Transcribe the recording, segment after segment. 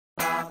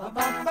What's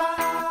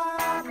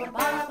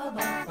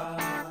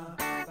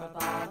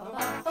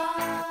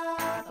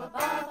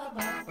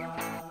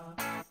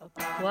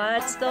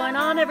going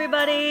on,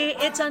 everybody?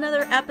 It's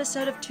another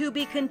episode of To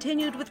Be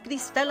Continued with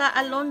Cristela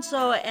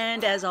Alonso,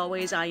 and as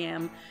always, I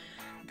am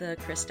the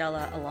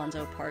Cristela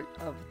Alonso part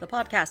of the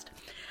podcast.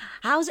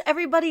 How's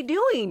everybody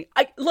doing?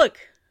 Look,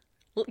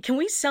 can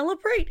we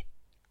celebrate?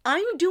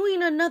 I'm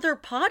doing another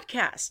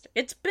podcast.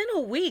 It's been a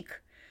week.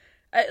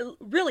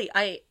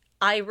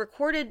 I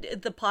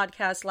recorded the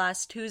podcast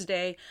last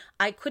Tuesday.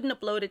 I couldn't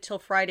upload it till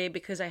Friday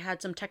because I had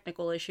some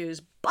technical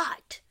issues,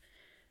 but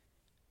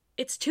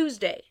it's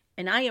Tuesday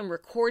and I am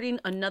recording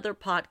another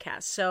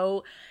podcast.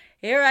 So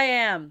here I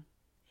am.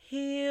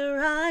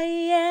 Here I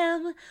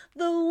am,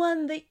 the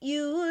one that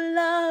you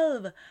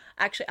love.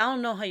 Actually, I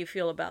don't know how you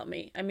feel about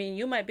me. I mean,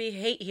 you might be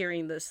hate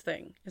hearing this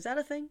thing. Is that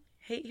a thing?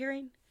 Hate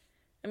hearing?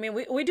 I mean,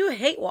 we do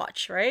hate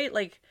watch, right?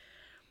 Like,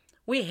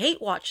 we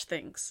hate watch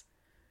things.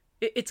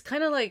 It's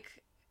kind of like,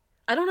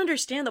 I don't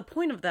understand the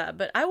point of that,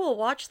 but I will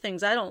watch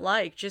things I don't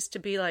like just to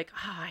be like,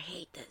 I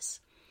hate this.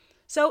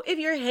 So if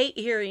you're hate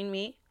hearing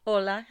me,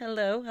 hola,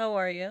 hello, how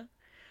are you?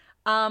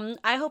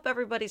 I hope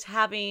everybody's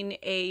having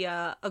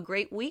a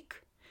great week.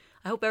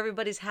 I hope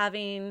everybody's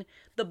having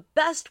the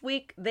best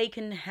week they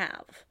can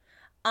have.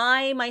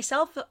 I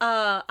myself,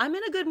 I'm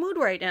in a good mood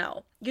right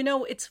now. You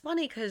know, it's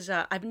funny because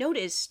I've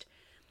noticed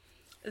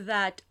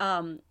that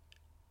I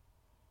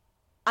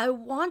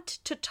want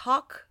to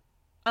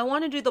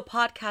do the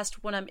podcast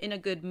when I'm in a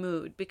good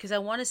mood because I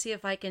want to see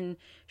if I can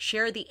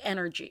share the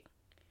energy.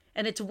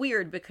 And it's so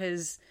weird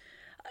because,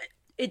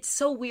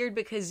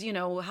 you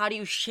know, how do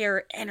you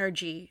share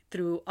energy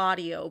through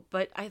audio?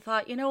 But I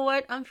thought, you know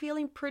what? I'm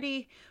feeling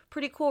pretty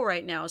cool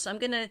right now. So I'm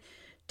going to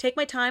take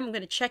my time. I'm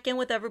going to check in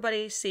with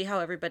everybody, see how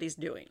everybody's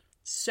doing.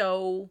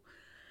 So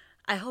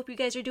I hope you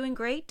guys are doing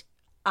great.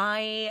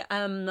 I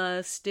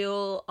am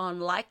still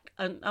on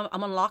I'm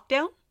on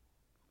lockdown.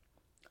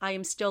 I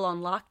am still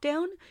on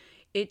lockdown.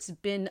 It's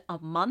been a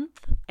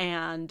month,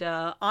 and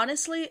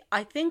honestly,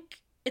 I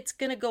think it's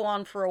going to go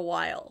on for a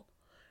while.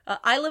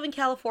 I live in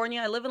California.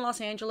 I live in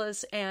Los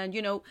Angeles, and,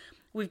 you know,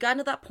 we've gotten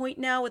to that point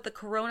now with the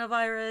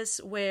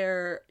coronavirus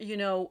where, you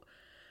know,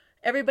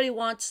 everybody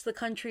wants the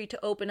country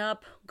to open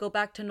up, go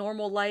back to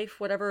normal life,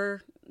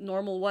 whatever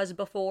normal was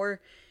before,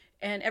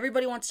 and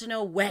everybody wants to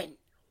know when.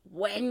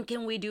 When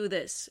can we do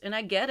this? And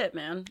I get it,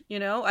 man. You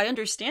know, I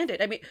understand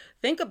it. I mean,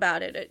 think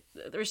about it.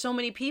 There's so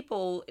many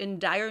people in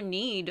dire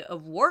need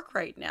of work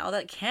right now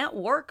that can't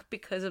work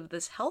because of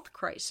this health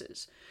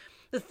crisis.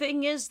 The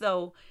thing is,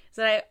 though, is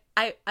that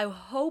I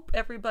hope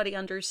everybody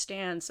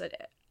understands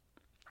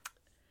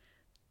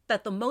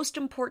that the most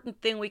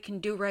important thing we can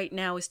do right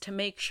now is to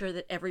make sure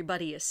that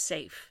everybody is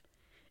safe.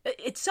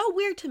 It's so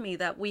weird to me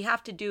that we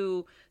have to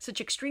do such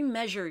extreme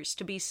measures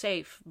to be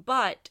safe,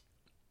 but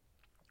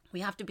we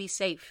have to be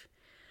safe.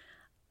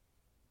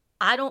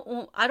 I don't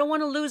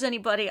want to lose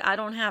anybody. I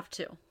don't have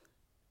to,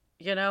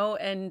 you know,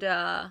 and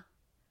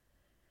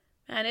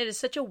it is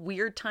such a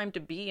weird time to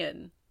be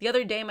in. The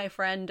other day, my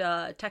friend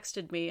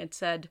texted me and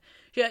said,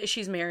 yeah,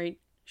 she's married,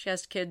 she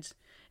has kids,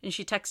 and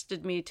she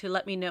texted me to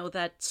let me know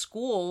that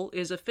school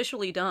is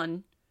officially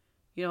done,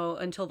 you know,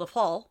 until the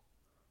fall.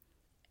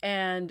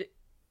 And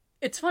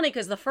it's funny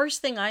because the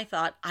first thing I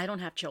thought, I don't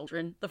have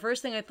children. The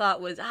first thing I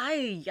thought was,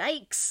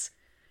 yikes.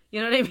 You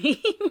know what I mean?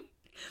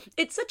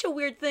 It's such a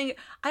weird thing.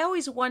 I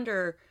always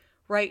wonder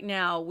right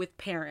now with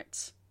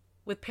parents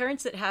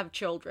that have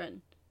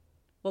children.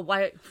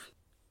 Well,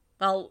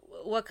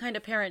 what kind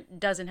of parent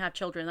doesn't have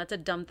children? That's a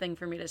dumb thing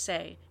for me to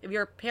say. If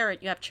you're a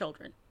parent, you have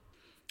children.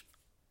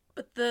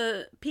 But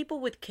the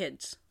people with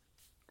kids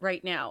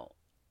right now,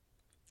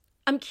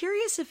 I'm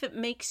curious if it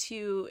makes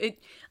you...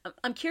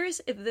 I'm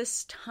curious if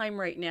this time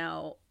right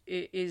now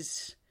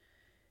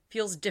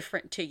feels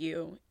different to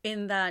you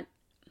in that...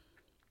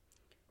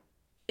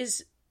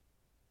 Is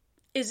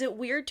it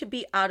weird to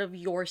be out of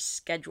your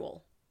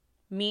schedule?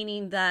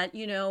 Meaning that,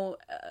 you know,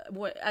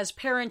 as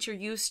parents, you're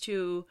used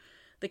to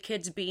the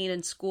kids being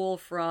in school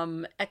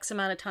from X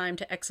amount of time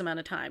to X amount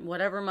of time,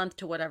 whatever month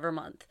to whatever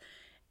month.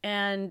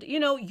 And,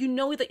 you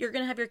know that you're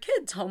going to have your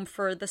kids home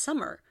for the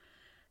summer.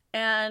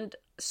 And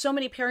so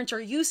many parents are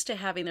used to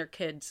having their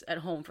kids at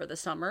home for the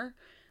summer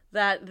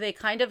that they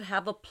kind of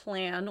have a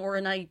plan or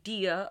an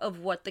idea of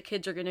what the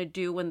kids are going to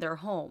do when they're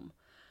home.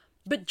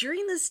 But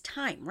during this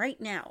time,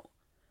 right now,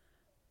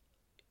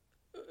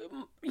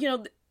 you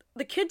know,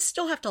 the kids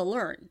still have to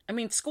learn. I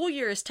mean, school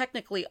year is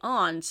technically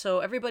on, so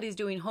everybody's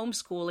doing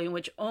homeschooling,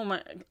 which,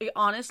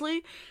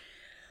 honestly,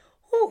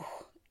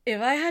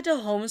 if I had to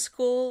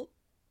homeschool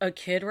a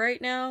kid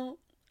right now,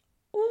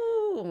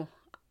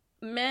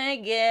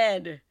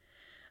 Megan,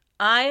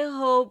 I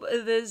hope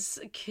this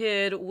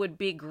kid would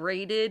be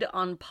graded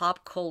on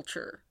pop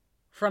culture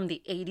from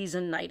the 80s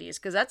and 90s,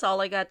 because that's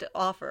all I got to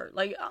offer.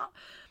 Like,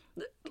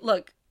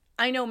 look,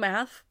 I know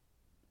math.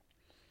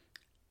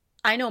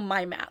 I know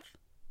my math.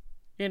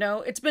 You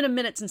know, it's been a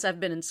minute since I've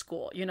been in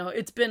school. You know,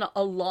 it's been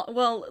a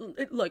long,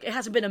 look, it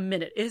hasn't been a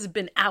minute. It has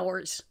been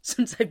hours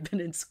since I've been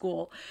in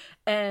school.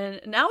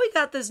 And now we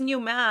got this new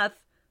math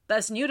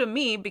that's new to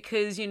me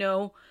because,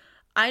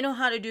 I know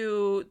how to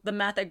do the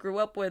math I grew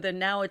up with, and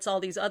now it's all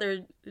these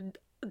other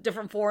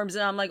different forms,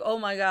 and I'm like, oh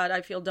my God,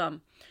 I feel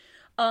dumb.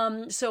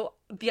 So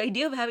the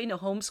idea of having to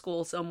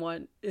homeschool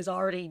someone is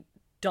already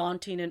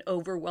daunting and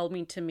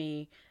overwhelming to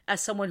me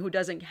as someone who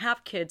doesn't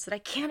have kids, that I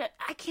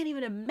can't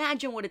even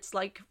imagine what it's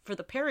like for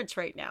the parents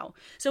right now.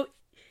 So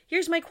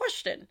here's my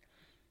question.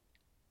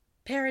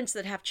 Parents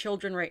that have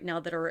children right now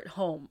that are at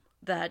home,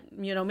 that,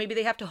 maybe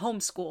they have to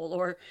homeschool,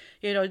 or,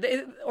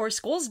 or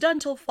school's done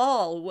till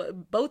fall,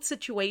 both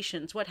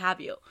situations, what have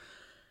you.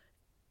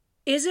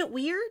 Is it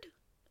weird?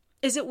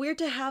 Is it weird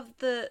to have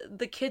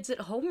the kids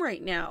at home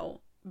right now?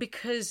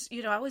 Because,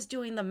 I was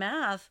doing the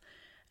math,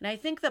 and I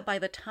think that by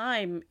the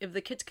time, if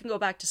the kids can go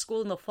back to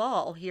school in the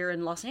fall here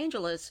in Los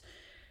Angeles,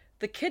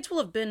 the kids will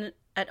have been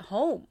at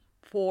home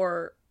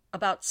for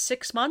about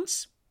 6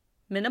 months,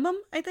 minimum,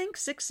 I think,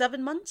 6-7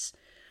 months,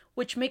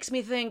 which makes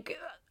me think,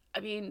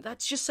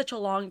 that's just such a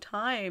long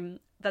time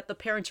that the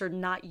parents are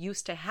not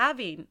used to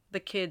having the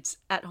kids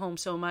at home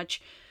so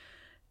much.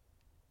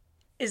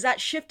 Is that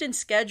shift in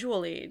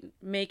scheduling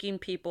making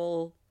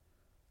people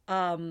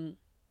have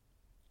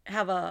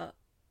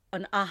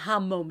an aha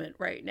moment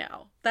right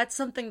now? That's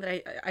something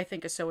that I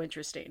think is so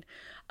interesting.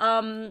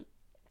 So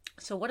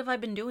what have I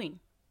been doing?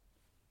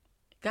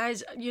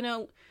 Guys,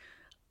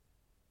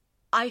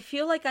 I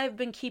feel like I've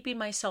been keeping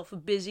myself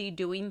busy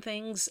doing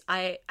things.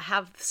 I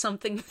have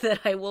something that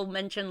I will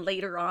mention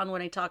later on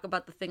when I talk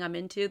about the thing I'm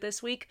into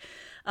this week,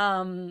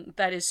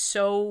 that is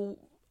so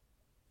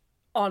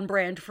on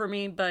brand for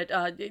me, but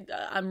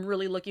I'm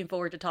really looking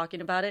forward to talking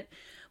about it.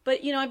 But,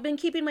 I've been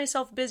keeping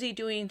myself busy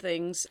doing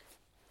things.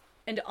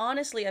 And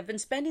honestly, I've been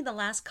spending the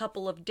last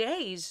couple of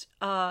days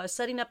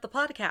setting up the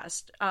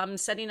podcast,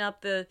 setting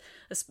up a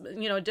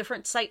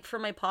different site for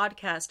my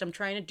podcast. I'm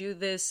trying to do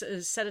this,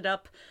 set it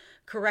up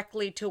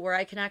correctly to where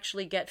I can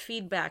actually get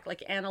feedback,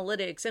 like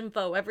analytics,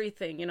 info,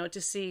 everything,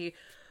 to see,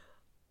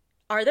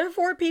 are there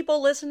 4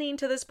 people listening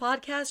to this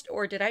podcast,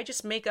 or did I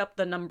just make up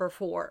the number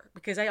 4?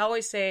 Because I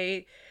always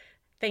say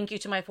thank you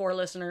to my 4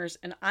 listeners,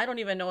 and I don't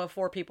even know if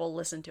 4 people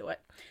listen to it.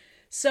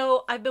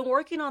 So I've been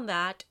working on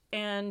that,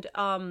 and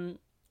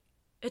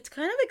it's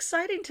kind of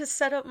exciting to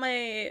set up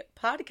my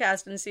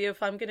podcast and see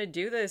if I'm going to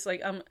do this.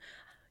 Like, I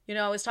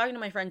was talking to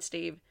my friend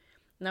Steve,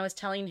 and I was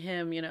telling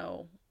him,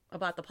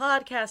 about the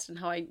podcast and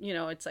how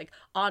it's like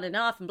on and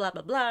off and blah,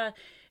 blah, blah.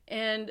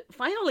 And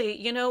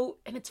finally,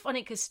 and it's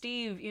funny because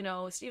Steve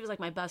is like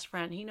my best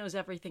friend. He knows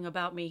everything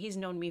about me. He's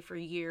known me for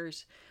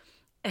years.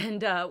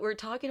 And we're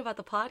talking about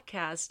the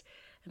podcast.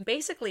 And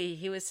basically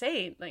he was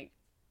saying, like,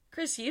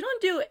 Chris, you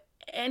don't do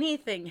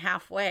anything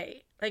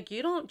halfway. Like,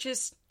 you don't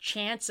just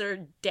chance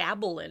or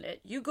dabble in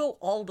it. You go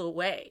all the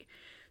way.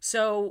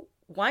 So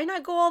why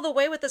not go all the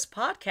way with this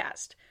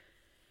podcast?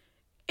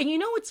 And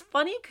it's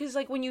funny because,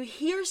 like, when you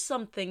hear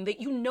something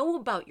that you know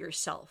about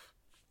yourself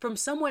from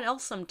someone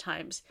else,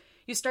 sometimes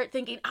you start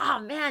thinking,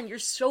 man, you're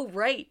so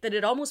right, that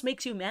it almost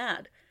makes you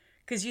mad.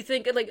 Because you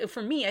think, like,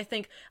 for me, I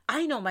think,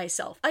 I know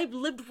myself. I've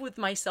lived with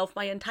myself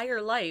my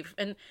entire life,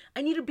 and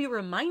I need to be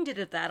reminded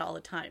of that all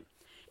the time.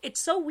 It's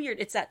so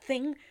weird. It's that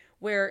thing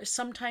where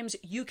sometimes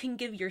you can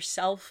give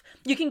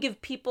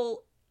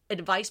people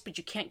advice, but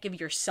you can't give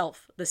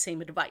yourself the same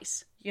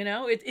advice.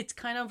 It's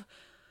kind of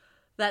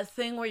that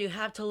thing where you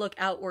have to look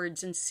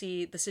outwards and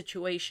see the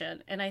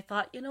situation. And I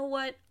thought, you know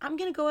what? I'm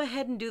going to go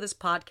ahead and do this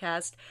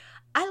podcast.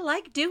 I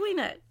like doing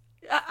it.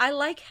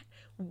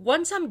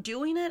 Once I'm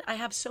doing it, I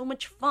have so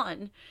much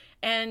fun.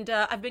 And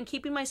I've been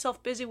keeping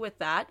myself busy with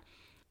that.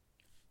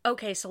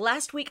 Okay, so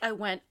last week I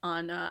went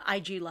on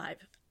IG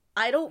Live.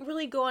 I don't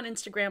really go on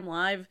Instagram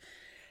Live.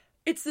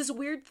 It's this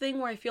weird thing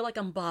where I feel like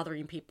I'm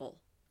bothering people.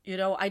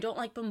 I don't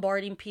like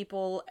bombarding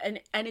people.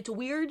 And it's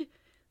weird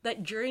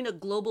that during a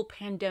global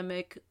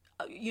pandemic,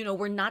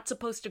 we're not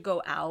supposed to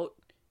go out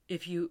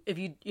if you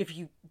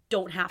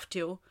don't have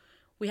to.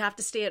 We have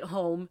to stay at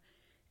home.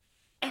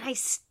 And I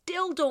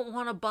still don't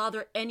want to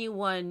bother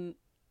anyone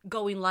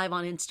going live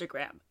on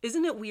Instagram.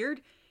 Isn't it weird?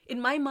 In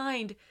my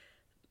mind,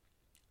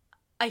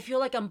 I feel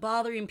like I'm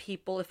bothering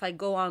people if I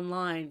go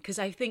online, because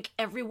I think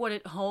everyone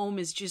at home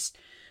is just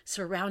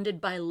surrounded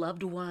by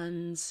loved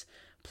ones,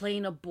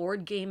 playing a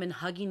board game and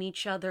hugging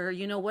each other,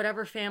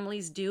 whatever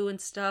families do and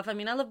stuff. I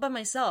live by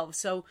myself,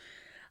 so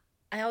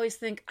I always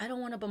think I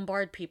don't want to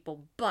bombard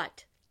people.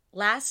 But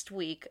last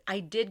week I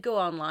did go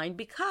online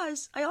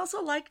because I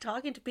also like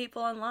talking to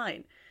people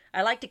online.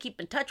 I like to keep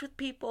in touch with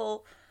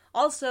people.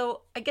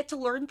 Also, I get to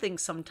learn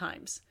things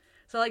sometimes.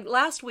 So like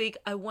last week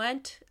I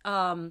went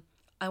on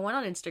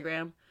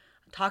Instagram,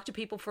 talked to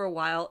people for a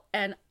while,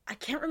 and I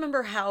can't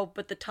remember how,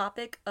 but the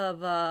topic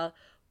of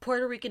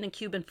Puerto Rican and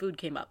Cuban food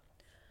came up.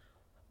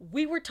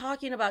 We were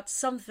talking about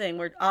something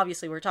where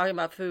obviously we're talking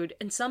about food,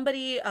 and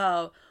somebody,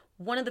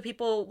 one of the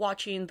people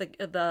watching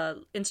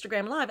the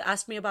Instagram Live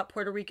asked me about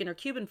Puerto Rican or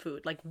Cuban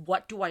food. Like,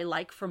 what do I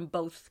like from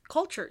both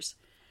cultures?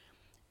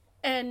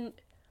 And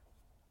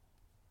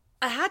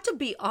I had to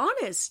be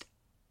honest.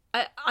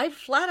 I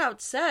flat out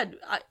said,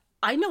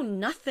 I know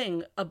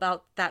nothing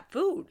about that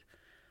food.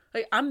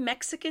 Like, I'm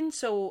Mexican,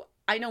 so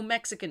I know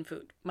Mexican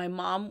food. My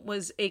mom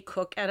was a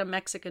cook at a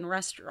Mexican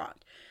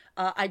restaurant.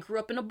 I grew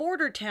up in a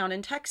border town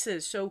in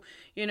Texas. So,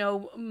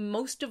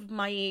 most of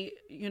my,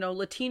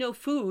 Latino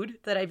food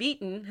that I've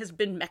eaten has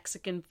been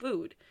Mexican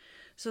food.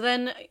 So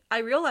then I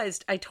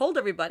realized, I told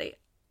everybody,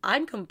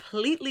 I'm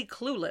completely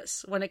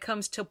clueless when it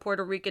comes to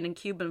Puerto Rican and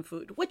Cuban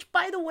food. Which,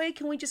 by the way,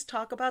 can we just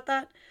talk about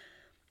that?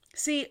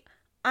 See,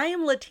 I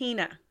am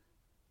Latina.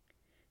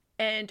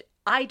 And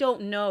I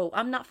don't know.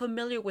 I'm not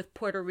familiar with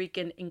Puerto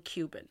Rican and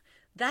Cuban.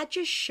 That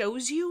just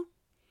shows you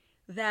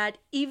that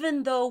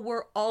even though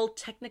we're all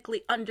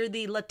technically under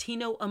the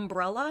Latino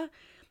umbrella,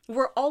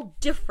 we're all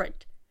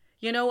different.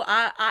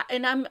 I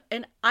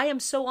am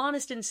so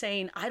honest in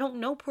saying I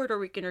don't know Puerto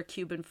Rican or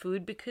Cuban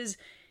food because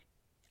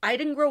I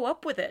didn't grow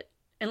up with it.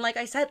 And like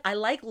I said, I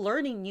like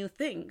learning new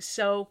things.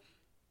 So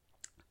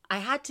I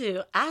had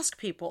to ask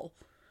people,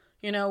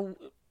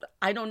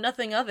 I know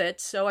nothing of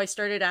it. So I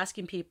started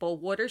asking people,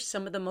 what are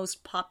some of the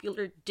most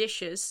popular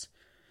dishes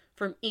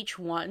from each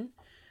one?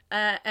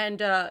 I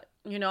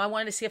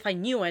wanted to see if I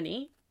knew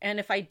any. And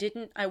if I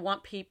didn't, I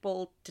want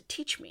people to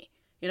teach me.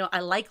 I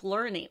like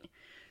learning.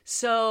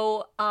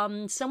 So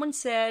someone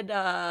said,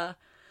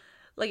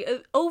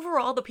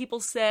 overall, the people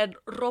said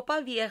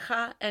ropa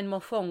vieja and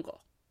mofongo.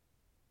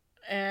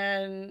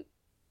 And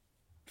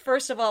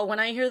first of all, when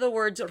I hear the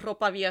words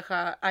ropa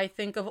vieja, I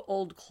think of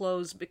old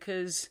clothes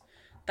because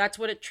that's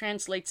what it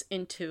translates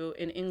into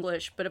in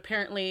English. But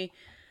apparently,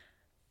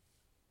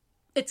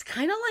 it's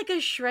kind of like a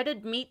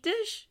shredded meat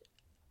dish.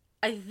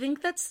 I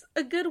think that's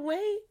a good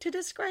way to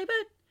describe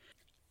it.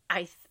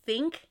 I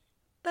think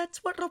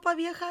that's what ropa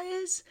vieja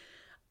is.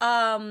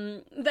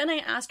 Then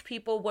I asked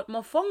people what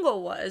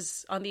mofongo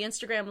was on the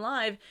Instagram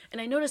Live,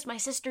 and I noticed my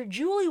sister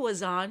Julie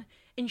was on,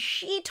 and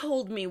she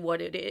told me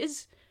what it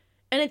is,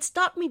 and it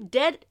stopped me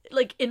dead,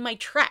 in my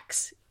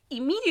tracks.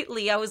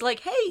 Immediately, I was like,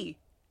 hey,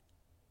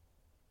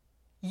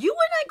 you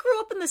and I grew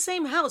up in the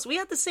same house. We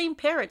had the same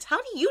parents. How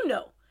do you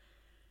know?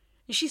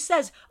 And she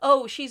says,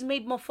 oh, she's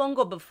made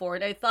mofongo before.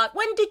 And I thought,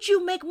 when did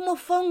you make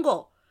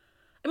mofongo?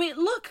 I mean,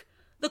 look,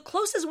 the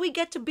closest we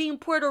get to being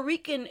Puerto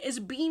Rican is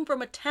being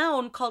from a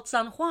town called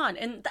San Juan.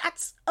 And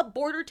that's a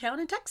border town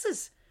in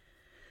Texas.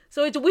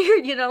 So it's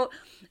weird,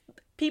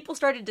 People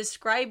started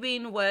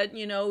describing what,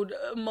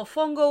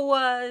 mofongo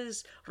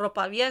was,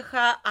 ropa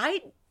vieja.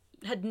 I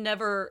had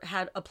never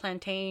had a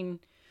plantain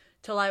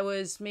till I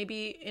was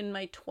maybe in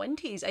my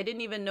 20s. I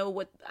didn't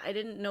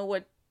know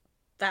what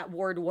that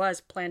word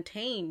was,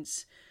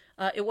 plantains.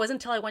 It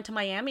wasn't until I went to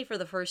Miami for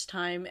the first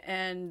time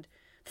and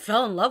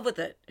fell in love with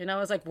it. And I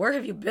was like, where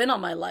have you been all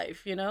my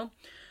life,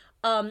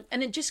 And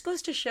it just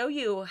goes to show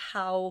you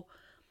how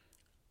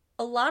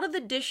a lot of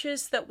the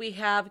dishes that we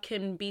have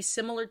can be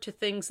similar to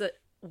things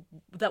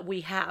that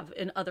we have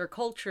in other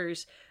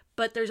cultures,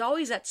 but there's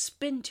always that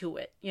spin to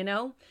it,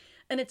 And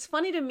it's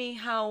funny to me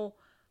how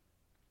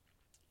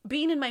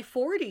being in my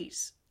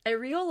 40s, I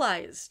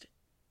realized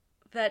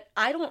that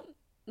I don't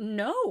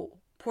know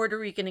Puerto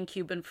Rican and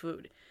Cuban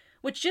food,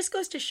 which just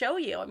goes to show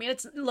you. I mean,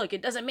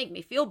 it doesn't make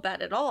me feel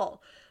bad at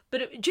all,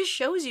 but it just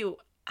shows you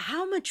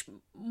how much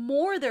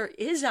more there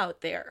is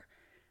out there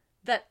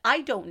that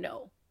I don't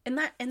know. And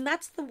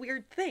that's the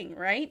weird thing,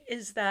 right?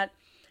 Is that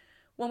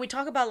when we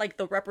talk about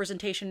the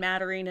representation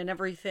mattering and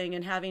everything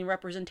and having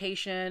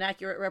representation,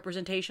 accurate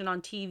representation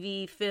on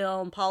TV,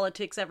 film,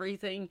 politics,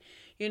 everything,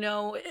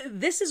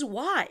 this is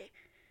why.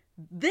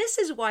 This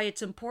is why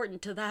it's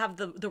important to have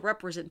the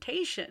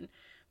representation.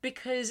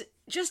 Because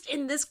just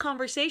in this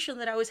conversation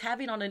that I was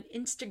having on an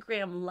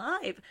Instagram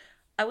Live,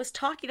 I was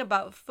talking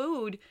about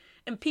food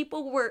and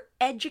people were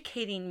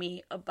educating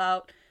me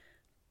about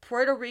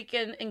Puerto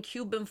Rican and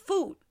Cuban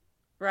food,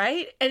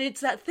 right? And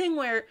it's that thing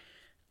where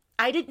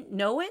I didn't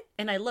know it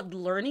and I loved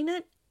learning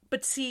it.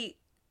 But see,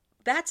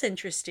 that's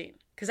interesting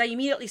because I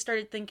immediately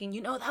started thinking,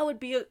 that would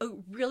be a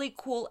really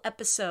cool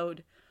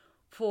episode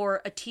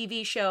for a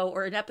TV show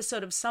or an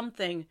episode of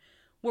something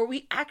where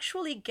we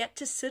actually get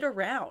to sit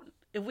around.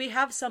 If we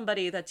have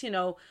somebody that's,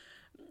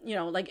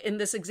 like in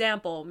this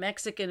example,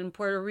 Mexican,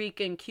 Puerto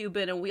Rican,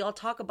 Cuban, and we all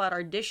talk about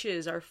our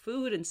dishes, our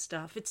food and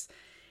stuff,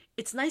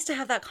 it's nice to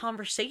have that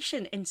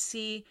conversation and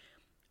see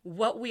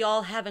what we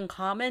all have in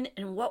common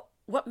and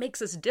what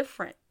makes us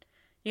different,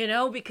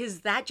 because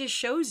that just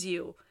shows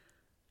you,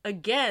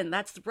 again,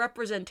 that's the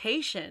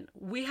representation.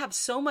 We have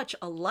so much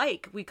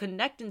alike. We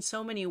connect in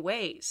so many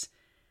ways,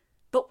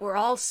 but we're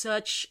all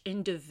such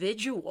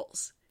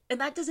individuals. And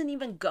that doesn't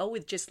even go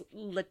with just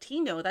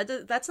Latino.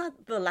 That's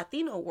not the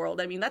Latino world.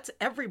 I mean, that's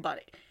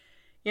everybody.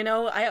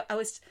 I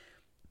was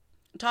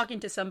talking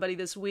to somebody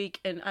this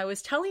week and I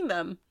was telling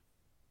them,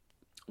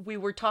 we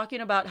were talking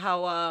about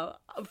how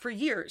for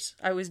years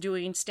I was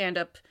doing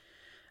stand-up.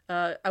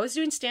 I was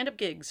doing stand-up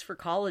gigs for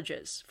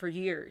colleges for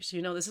years.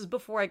 This is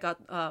before I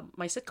got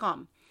my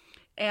sitcom.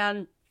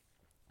 And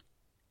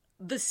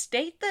the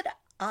state that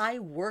I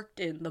worked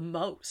in the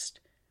most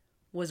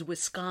was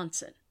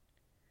Wisconsin.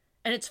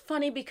 And it's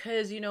funny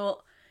because,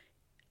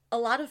 a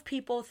lot of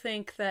people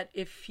think that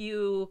if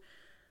you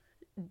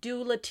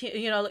do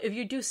Latino, if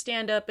you do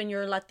stand up and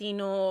you're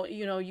Latino,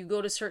 you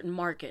go to certain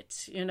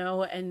markets,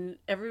 and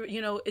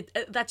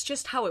that's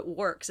just how it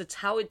works. It's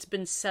how it's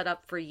been set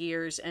up for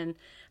years and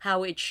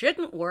how it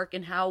shouldn't work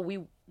and how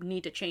we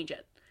need to change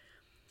it.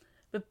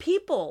 But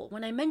people,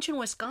 when I mention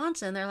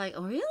Wisconsin, they're like,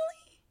 oh, really?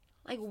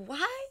 Like,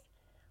 why?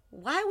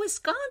 Why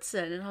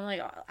Wisconsin? And I'm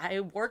like, I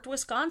worked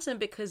Wisconsin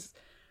because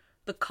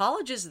the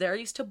colleges there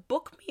used to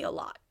book me a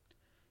lot,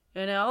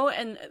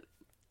 and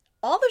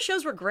all the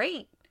shows were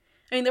great.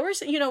 I mean, there was,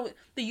 the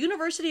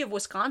University of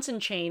Wisconsin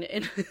chain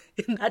in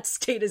that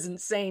state is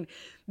insane.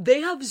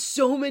 They have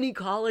so many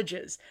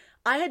colleges.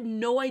 I had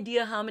no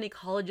idea how many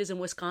colleges in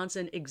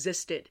Wisconsin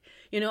existed.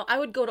 I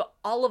would go to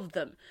all of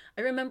them.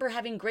 I remember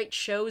having great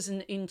shows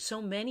in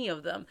so many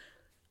of them.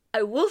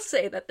 I will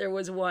say that there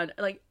was one,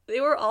 like,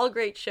 they were all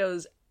great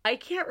shows. I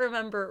can't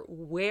remember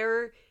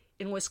where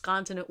in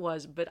Wisconsin it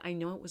was, but I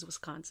know it was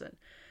Wisconsin.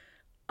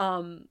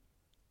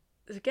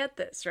 Get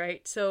this,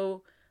 right?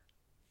 So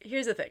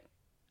here's the thing.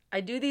 I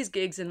do these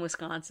gigs in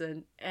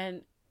Wisconsin,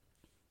 and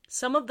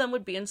some of them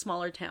would be in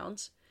smaller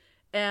towns,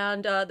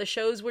 and the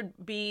shows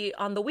would be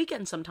on the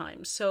weekend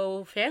sometimes.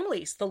 So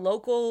families, the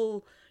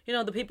local,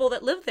 the people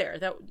that live there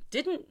that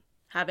didn't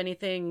have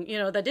anything,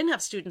 that didn't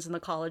have students in the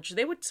college,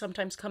 they would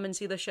sometimes come and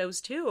see the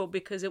shows too,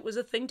 because it was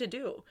a thing to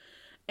do.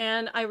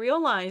 And I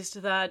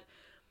realized that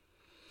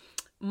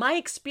my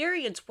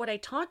experience, what I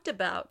talked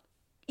about,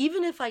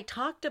 even if I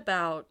talked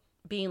about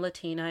being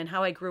Latina and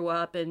how I grew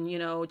up and,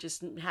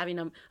 just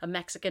having a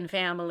Mexican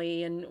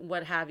family and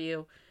what have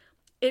you,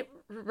 it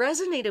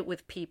resonated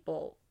with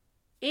people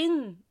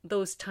in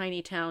those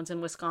tiny towns in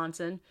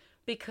Wisconsin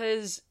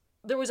because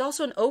there was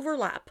also an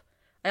overlap.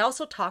 I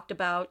also talked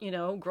about,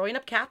 growing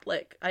up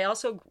Catholic. I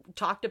also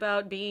talked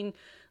about being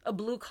a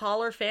blue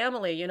collar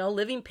family,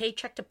 living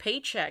paycheck to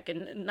paycheck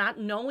and not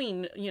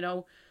knowing,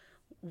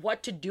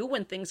 what to do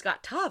when things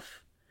got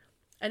tough.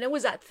 And it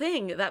was that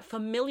thing, that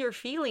familiar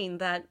feeling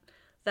that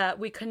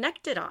we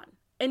connected on.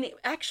 And it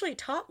actually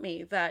taught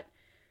me that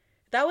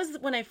was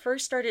when I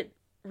first started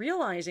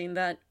realizing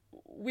that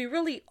we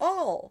really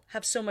all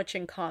have so much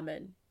in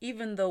common,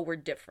 even though we're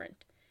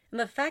different. And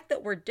the fact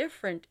that we're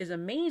different is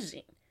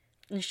amazing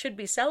and should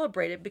be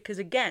celebrated because,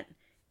 again,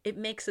 it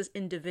makes us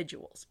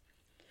individuals.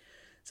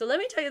 So let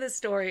me tell you this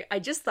story. I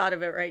just thought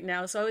of it right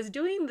now. So I was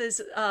doing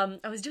this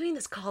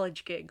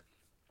college gig,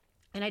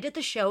 and I did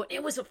the show. And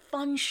it was a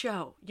fun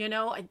show.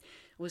 It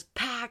was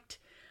packed.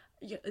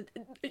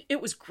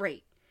 It was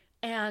great.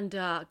 And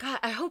God,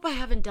 I hope I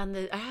haven't done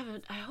this. I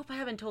hope I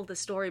haven't told this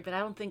story, but I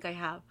don't think I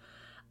have.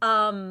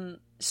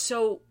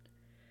 So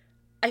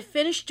I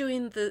finished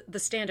doing the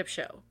stand-up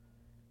show,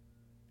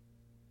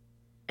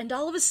 and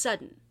all of a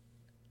sudden,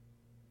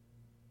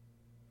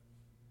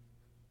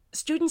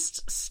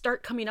 students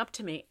start coming up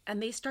to me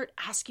and they start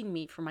asking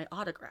me for my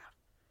autograph.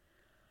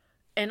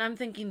 And I'm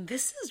thinking,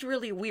 this is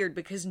really weird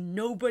because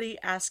nobody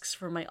asks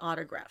for my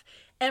autograph.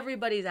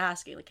 Everybody's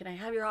asking, like, can I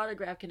have your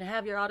autograph? Can I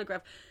have your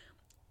autograph?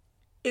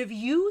 If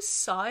you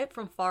saw it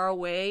from far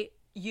away,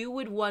 you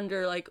would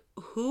wonder, like,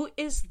 who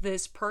is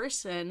this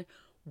person?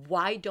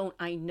 Why don't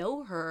I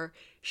know her?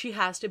 She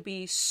has to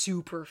be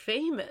super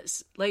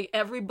famous. Like,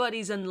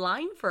 everybody's in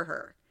line for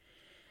her.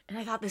 And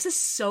I thought, this is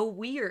so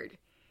weird.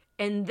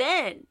 And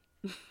then,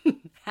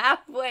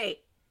 halfway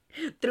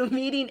through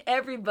meeting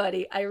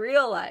everybody, I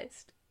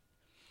realized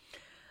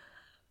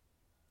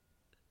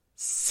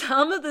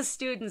some of the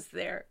students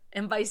there,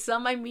 and by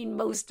some I mean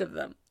most of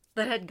them,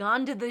 that had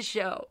gone to the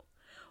show,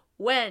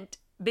 went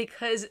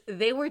because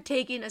they were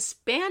taking a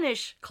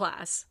Spanish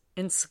class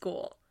in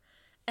school.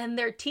 And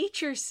their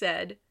teacher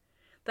said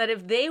that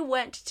if they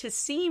went to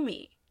see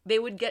me, they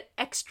would get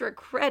extra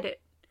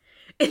credit.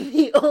 And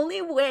the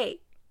only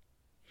way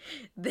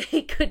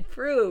they could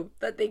prove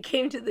that they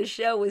came to the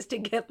show was to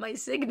get my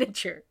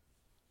signature.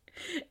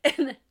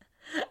 And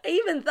I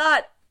even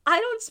thought, I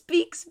don't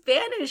speak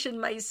Spanish in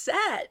my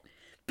set.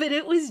 But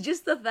it was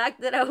just the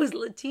fact that I was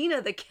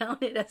Latina that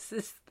counted as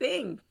this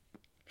thing,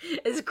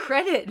 as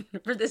credit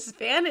for the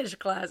Spanish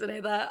class. And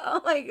I thought,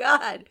 oh my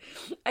God,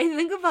 I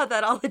think about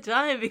that all the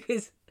time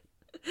because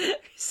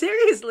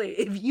seriously,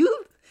 if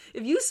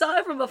you saw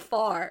it from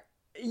afar,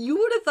 you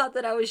would have thought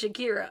that I was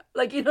Shakira.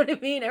 Like, you know what I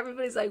mean?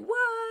 Everybody's like,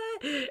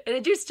 what? And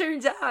it just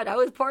turns out I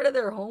was part of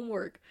their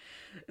homework.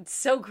 It's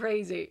so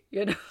crazy,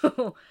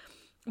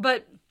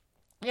 But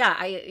yeah,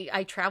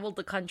 I traveled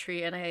the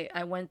country and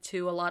I went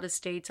to a lot of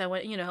states.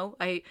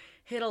 I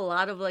hit a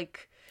lot of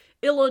like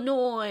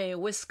Illinois,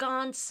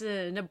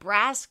 Wisconsin,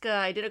 Nebraska.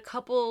 I did a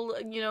couple,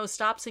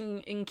 stops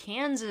in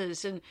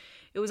Kansas, and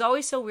it was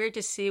always so weird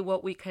to see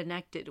what we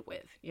connected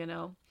with,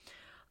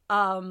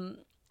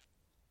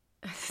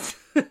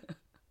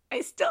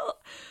 I still,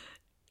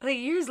 like,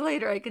 years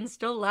later, I can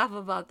still laugh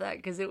about that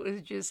because it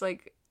was just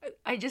like,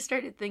 I just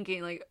started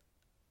thinking, like,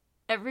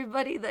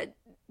 everybody that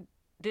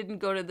didn't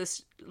go to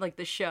this, like,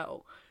 the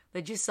show,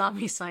 that just saw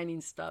me signing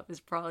stuff is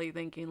probably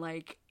thinking,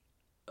 like,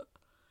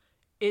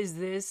 is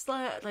this,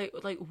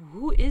 like,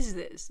 who is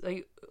this?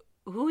 Like,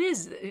 who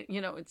is this?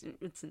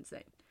 It's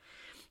insane.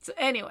 So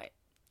anyway,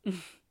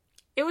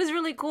 It was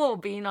really cool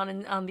being on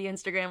the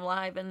Instagram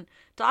Live and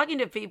talking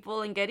to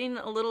people and getting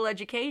a little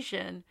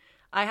education.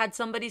 I had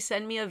somebody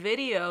send me a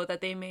video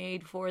that they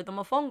made for the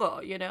Mofongo,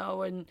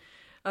 and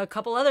a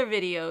couple other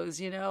videos,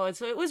 and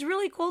so it was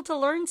really cool to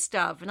learn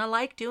stuff, and I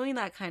like doing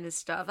that kind of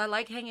stuff. I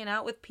like hanging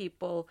out with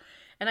people,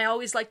 and I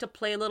always like to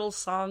play little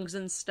songs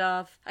and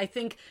stuff. I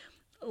think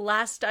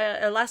last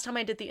time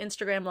I did the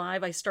Instagram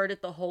Live, I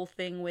started the whole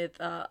thing with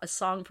a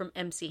song from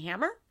MC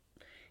Hammer.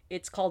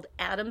 It's called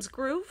Addams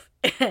Groove,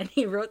 and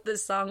he wrote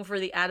this song for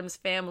the Addams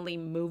Family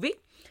movie.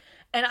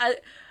 And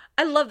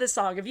I love this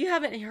song. If you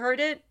haven't heard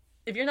it,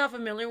 if you're not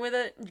familiar with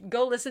it,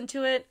 go listen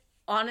to it.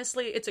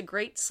 Honestly, it's a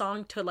great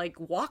song to like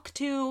walk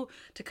to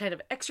kind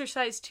of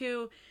exercise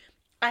to.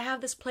 I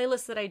have this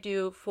playlist that I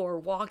do for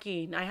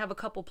walking. I have a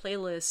couple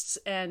playlists,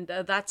 and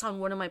that's on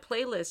one of my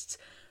playlists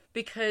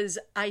because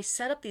I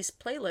set up these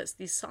playlists,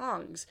 these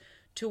songs,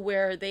 to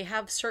where they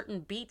have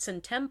certain beats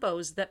and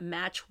tempos that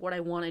match what I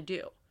want to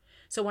do.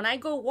 So when I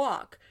go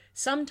walk,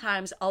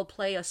 sometimes I'll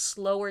play a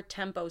slower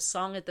tempo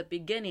song at the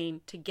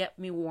beginning to get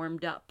me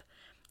warmed up.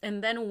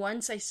 And then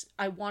once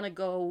I want to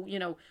go,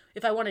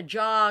 if I want to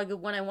jog,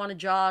 when I want to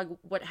jog,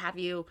 what have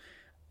you,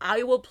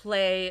 I will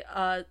play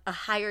a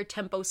higher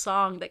tempo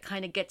song that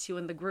kind of gets you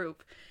in the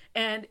groove.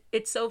 And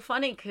it's so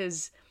funny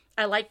because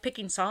I like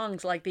picking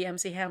songs like the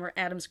MC Hammer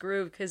Addams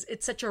Groove because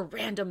it's such a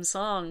random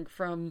song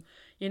from,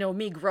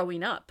 me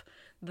growing up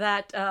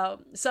that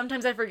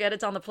sometimes I forget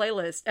it's on the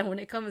playlist. And when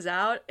it comes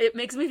out, it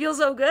makes me feel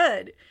so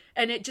good.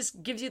 And it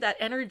just gives you that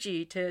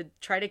energy to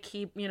try to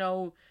keep,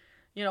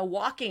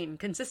 walking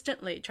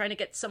consistently, trying to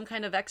get some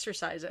kind of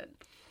exercise in.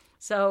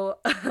 So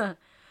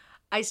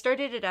I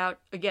started it out,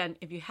 again,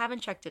 if you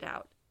haven't checked it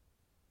out,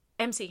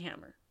 MC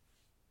Hammer,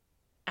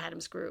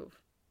 Addams Groove.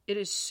 It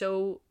is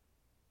so,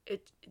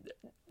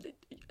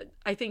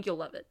 I think you'll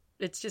love it.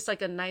 It's just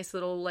like a nice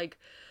little,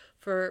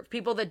 for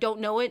people that don't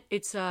know it,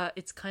 it's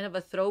kind of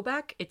a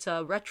throwback. It's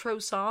a retro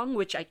song,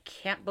 which I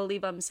can't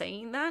believe I'm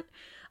saying that.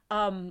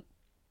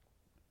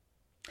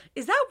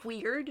 Is that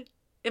weird?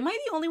 Am I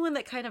the only one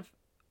that kind of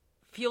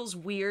feels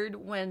weird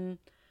when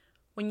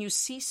you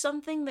see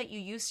something that you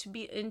used to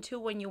be into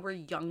when you were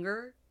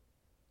younger,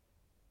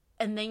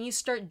 and then you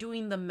start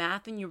doing the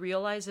math and you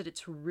realize that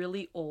it's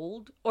really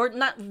old? Or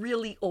not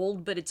really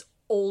old, but it's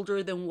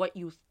older than what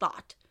you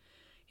thought.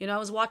 I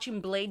was watching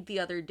Blade the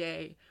other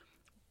day.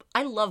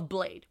 I love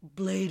Blade.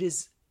 Blade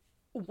is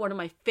one of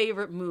my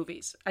favorite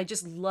movies. I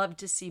just love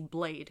to see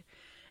Blade.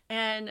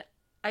 And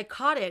I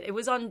caught it. It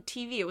was on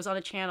TV. It was on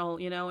a channel,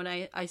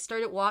 and I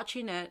started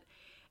watching it.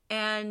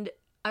 And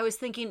I was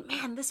thinking,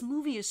 man, this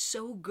movie is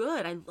so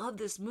good. I love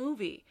this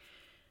movie.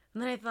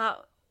 And then I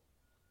thought,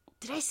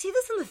 did I see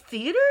this in the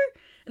theater?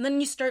 And then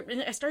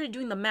I started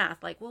doing the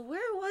math. Like, well,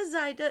 where was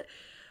I?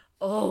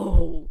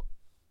 Oh,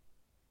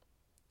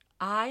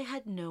 I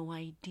had no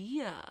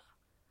idea.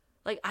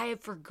 I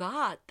had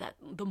forgot that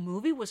the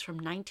movie was from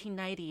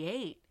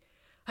 1998.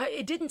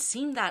 It didn't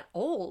seem that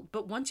old,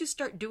 but once you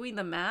start doing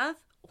the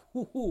math,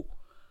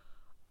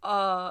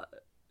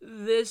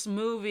 this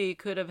movie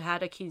could have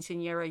had a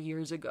quinceañera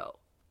years ago.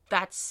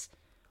 That's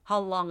how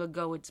long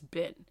ago it's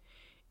been.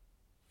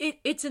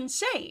 It's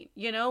insane,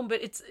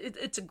 but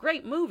it's a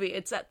great movie.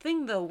 It's that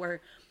thing though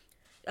where,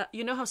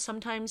 how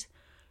sometimes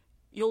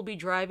you'll be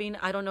driving.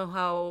 I don't know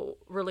how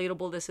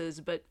relatable this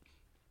is, but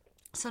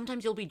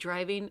sometimes you'll be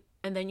driving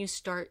and then you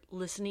start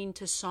listening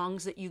to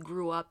songs that you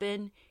grew up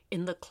in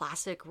the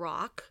classic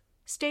rock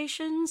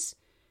stations.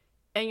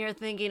 And you're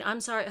thinking,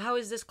 I'm sorry, how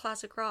is this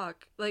classic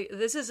rock?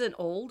 This isn't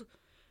old.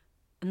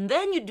 And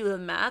then you do the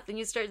math and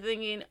you start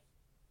thinking,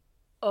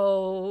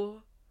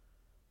 oh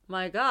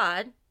my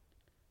God,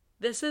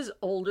 this is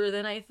older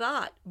than I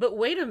thought. But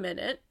wait a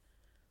minute.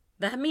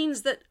 That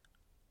means that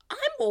I'm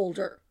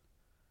older.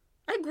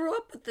 I grew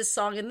up with this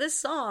song, and this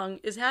song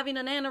is having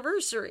an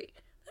anniversary.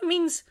 That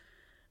means,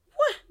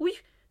 what?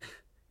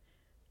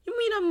 You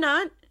mean I'm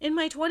not in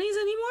my 20s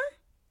anymore?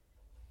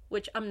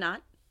 Which I'm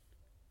not.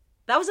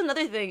 That was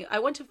another thing. I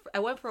went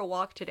for a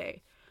walk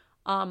today.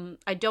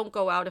 I don't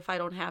go out if I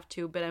don't have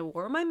to, but I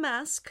wore my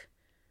mask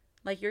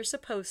like you're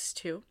supposed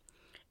to.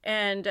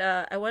 And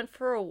I went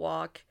for a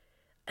walk,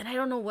 and I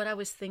don't know what I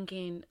was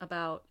thinking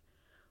about,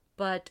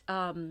 but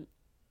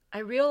I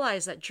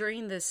realized that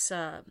during this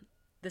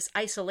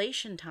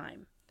isolation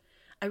time,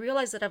 I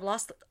realized that I've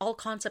lost all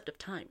concept of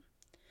time.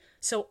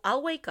 So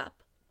I'll wake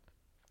up,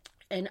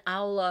 and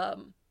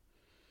I'll,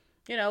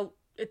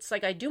 it's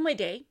like I do my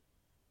day.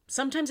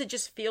 Sometimes it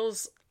just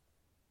feels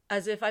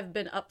as if I've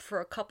been up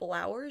for a couple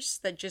hours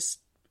that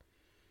just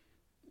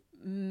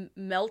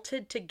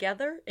melted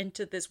together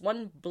into this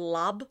one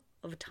blob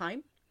of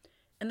time.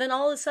 And then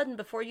all of a sudden,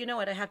 before you know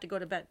it, I have to go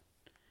to bed.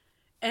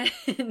 And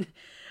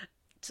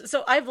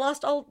so I've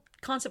lost all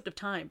concept of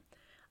time.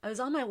 I was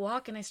on my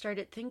walk and I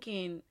started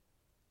thinking,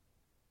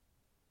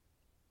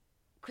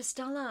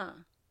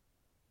 Cristela,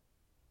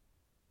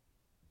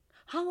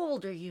 how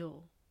old are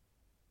you?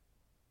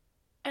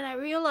 And I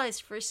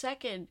realized for a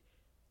second,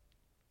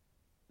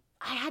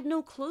 I had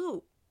no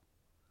clue.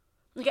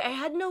 I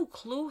had no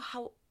clue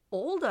how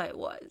old I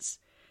was.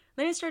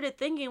 Then I started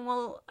thinking,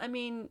 well, I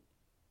mean,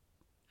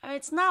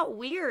 it's not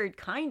weird,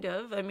 kind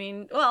of. I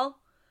mean, well,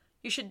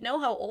 you should know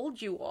how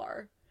old you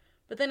are.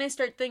 But then I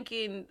start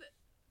thinking,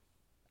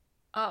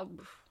 well,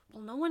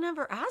 no one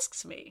ever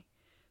asks me.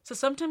 So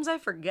sometimes I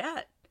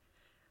forget.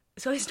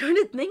 So I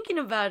started thinking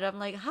about it. I'm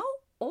like, how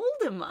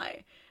old am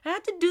I? I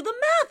had to do the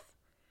math.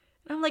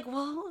 And I'm like,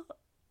 well,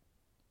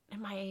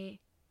 am I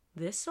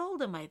this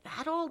old? Am I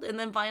that old? And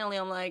then finally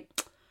I'm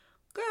like,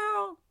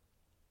 girl,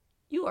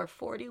 you are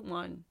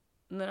 41.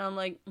 And then I'm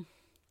like,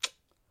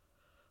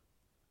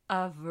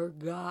 I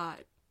forgot.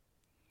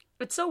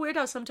 It's so weird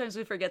how sometimes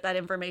we forget that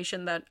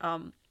information that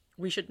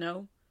we should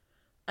know.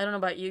 I don't know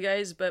about you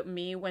guys, but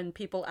me, when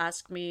people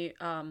ask me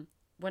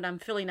when I'm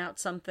filling out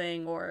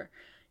something, or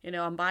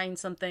I'm buying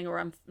something, or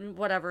I'm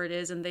whatever it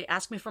is, and they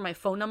ask me for my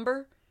phone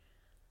number,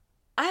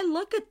 I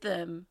look at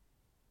them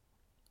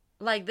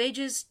like they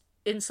just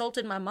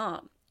insulted my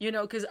mom,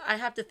 because I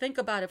have to think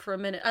about it for a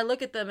minute. I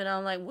look at them and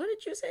I'm like, what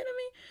did you say to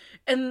me?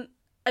 And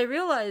I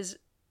realize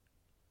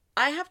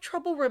I have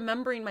trouble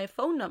remembering my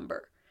phone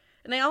number.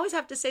 And I always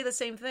have to say the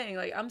same thing.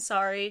 Like, I'm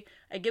sorry.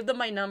 I give them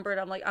my number and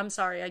I'm like, I'm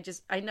sorry.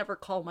 I never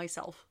call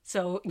myself.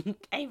 So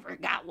I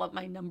forgot what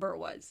my number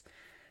was.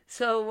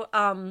 So,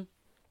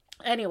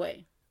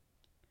 anyway,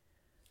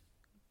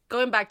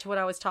 going back to what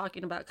I was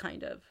talking about,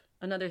 kind of,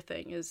 another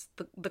thing is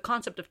the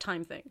concept of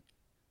time thing.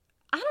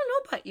 I don't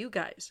know about you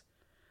guys,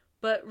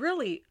 but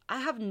really, I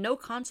have no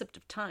concept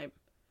of time.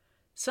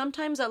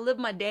 Sometimes I live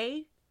my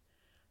day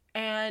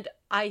and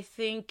I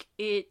think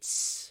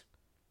it's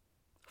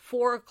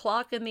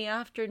 4:00 in the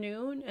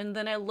afternoon, and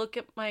then I look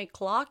at my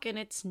clock and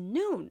it's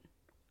noon.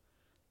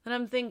 And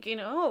I'm thinking,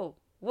 oh,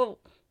 well,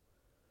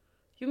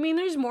 you mean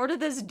there's more to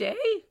this day?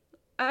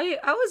 I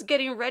was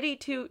getting ready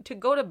to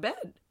go to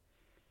bed.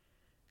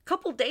 A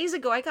couple days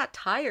ago, I got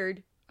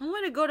tired. I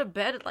wanted to go to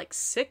bed at like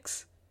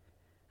 6.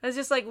 I was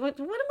just like, what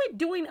am I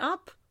doing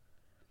up?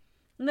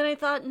 And then I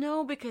thought,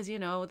 no, because,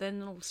 then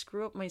it'll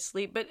screw up my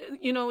sleep. But,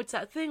 it's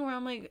that thing where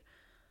I'm like,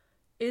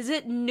 is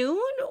it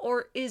noon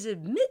or is it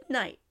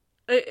midnight?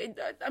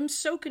 I'm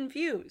so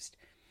confused.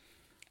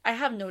 I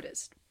have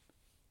noticed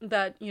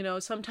that,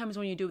 sometimes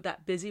when you do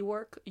that busy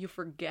work, you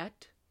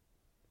forget.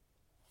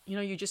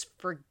 You just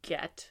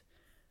forget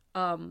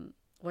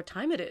what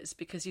time it is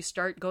because you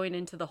start going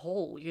into the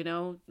hole,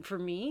 For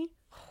me,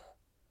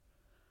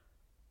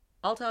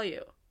 I'll tell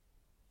you,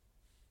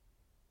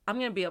 I'm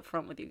going to be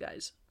upfront with you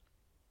guys.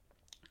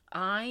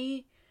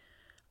 I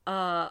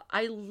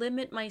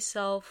limit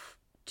myself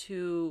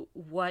to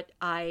what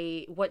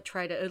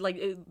try to, like,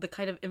 the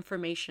kind of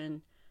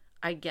information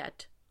I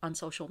get on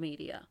social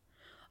media.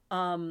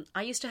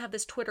 I used to have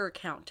this Twitter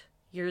account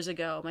years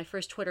ago, my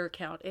first Twitter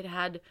account. It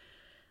had,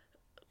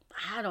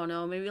 I don't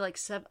know, maybe like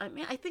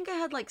I think I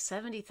had like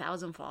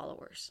 70,000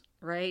 followers,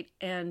 right?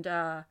 And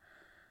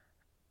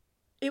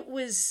it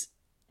was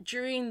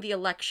during the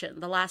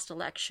last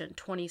election,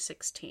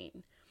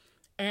 2016.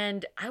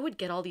 And I would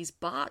get all these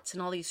bots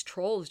and all these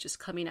trolls just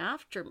coming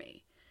after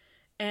me.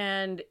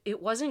 And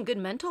it wasn't good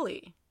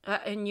mentally.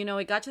 And,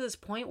 it got to this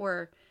point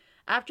where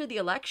after the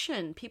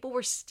election, people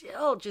were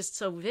still just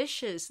so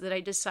vicious that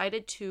I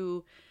decided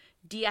to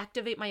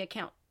deactivate my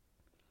account.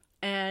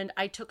 And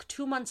I took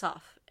 2 months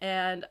off.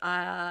 And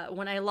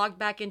when I logged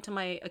back into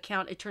my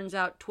account, it turns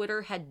out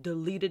Twitter had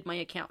deleted my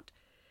account.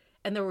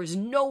 And there was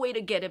no way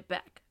to get it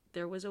back.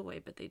 There was a way,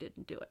 but they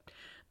didn't do it.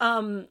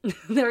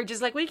 They were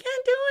just like, we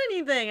can't do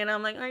anything. And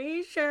I'm like, are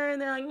you sure?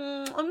 And they're like,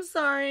 I'm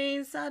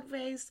sorry, sad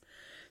face.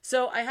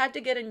 So I had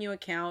to get a new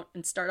account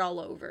and start all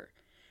over.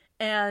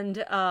 And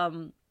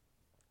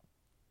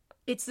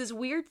it's this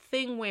weird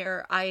thing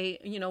where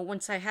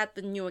once I had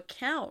the new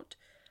account,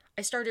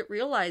 I started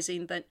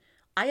realizing that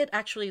I had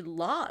actually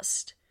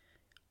lost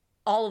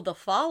all of the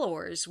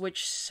followers,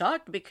 which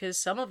sucked because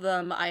some of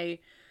them I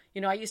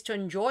used to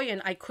enjoy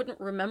and I couldn't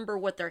remember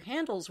what their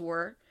handles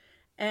were.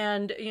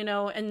 And,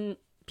 and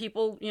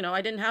people,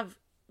 I didn't have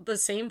the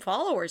same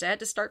followers. I had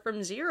to start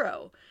from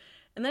 0.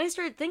 And then I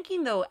started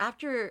thinking, though,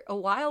 after a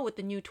while with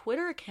the new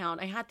Twitter account,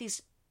 I had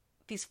these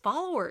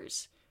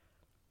followers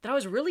that I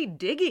was really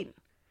digging,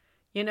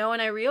 and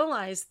I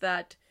realized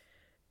that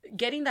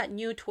getting that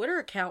new Twitter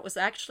account was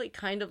actually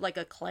kind of like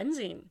a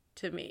cleansing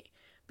to me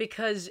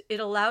because it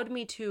allowed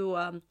me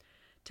to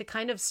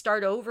kind of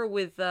start over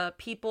with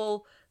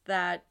people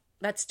that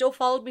still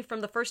followed me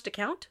from the first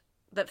account,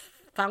 that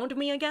found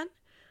me again.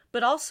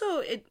 But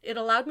also it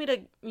allowed me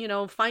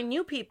to, find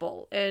new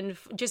people and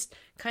just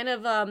kind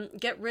of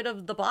get rid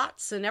of the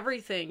bots and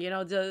everything,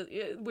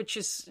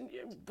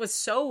 was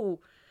so...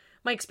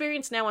 My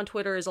experience now on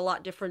Twitter is a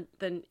lot different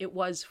than it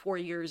was 4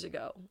 years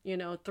ago,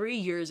 3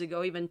 years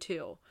ago, even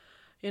 2,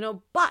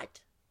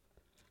 but...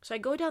 So I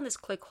go down this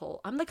click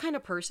hole. I'm the kind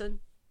of person...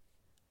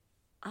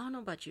 I don't know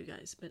about you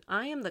guys, but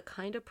I am the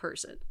kind of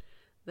person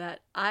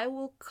that I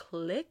will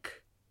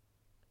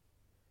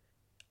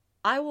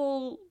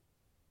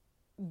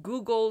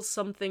Google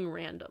something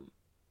random.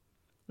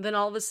 Then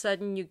all of a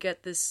sudden you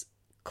get this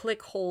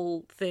click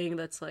hole thing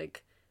that's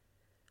like,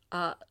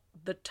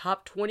 the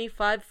top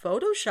 25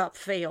 Photoshop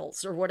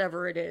fails or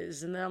whatever it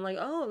is. And then I'm like,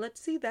 oh,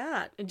 let's see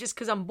that. And just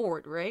because I'm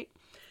bored, right?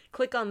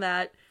 Click on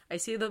that. I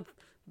see the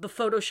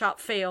Photoshop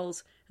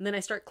fails. And then I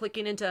start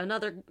clicking into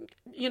another,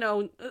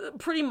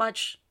 pretty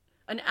much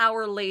an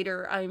hour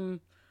later,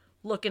 I'm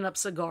looking up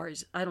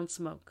cigars. I don't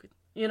smoke,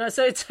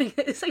 so it's like,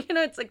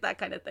 it's like that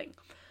kind of thing.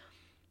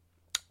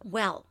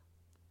 Well,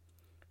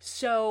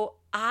 so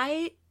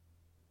I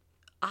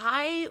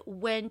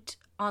went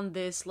on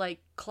this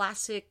like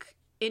classic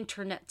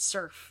internet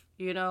surf.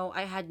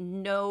 I had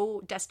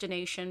no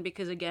destination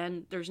because,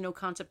 again, there's no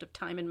concept of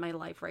time in my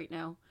life right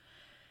now.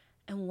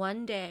 And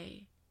one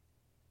day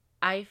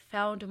I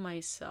found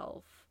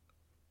myself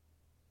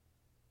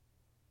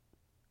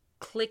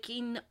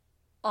clicking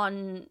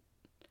on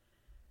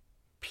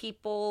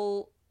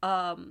people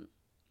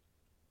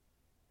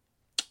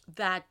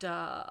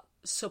that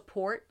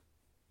support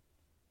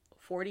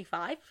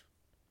 45.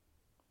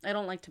 I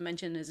don't like to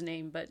mention his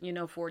name, but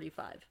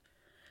 45.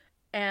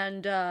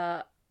 And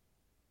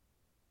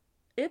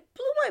it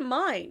blew my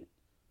mind.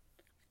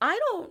 I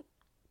don't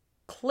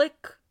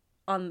click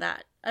on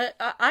that.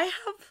 I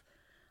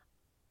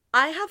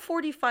have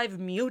 45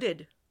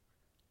 muted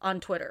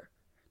on Twitter.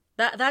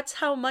 That's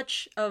how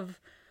much of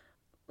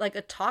like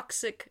a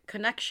toxic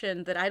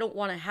connection that I don't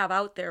want to have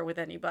out there with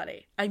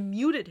anybody. I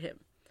muted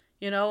him.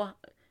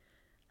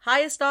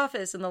 Highest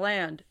office in the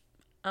land.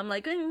 I'm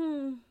like,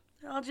 I'll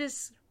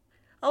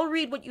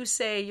read what you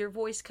say. Your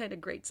voice kind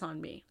of grates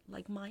on me,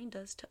 like mine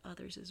does to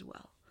others as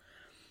well.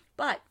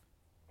 But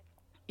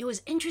it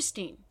was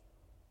interesting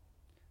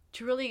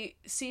to really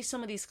see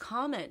some of these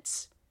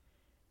comments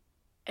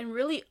and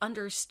really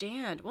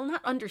understand. Well,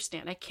 not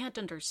understand. I can't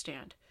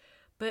understand.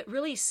 But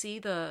really see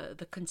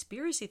the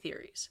conspiracy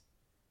theories.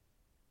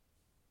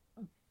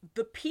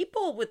 The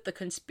people with the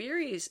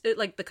conspiracies,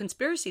 like the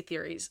conspiracy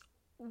theories,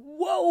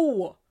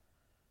 whoa!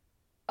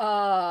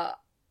 I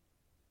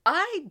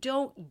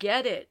don't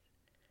get it.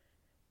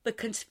 The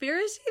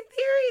conspiracy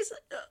theories?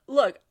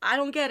 Look, I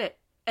don't get it.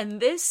 And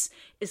this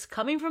is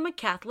coming from a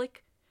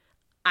Catholic.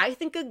 I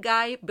think a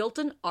guy built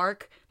an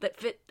ark that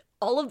fit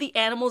all of the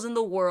animals in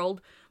the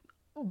world.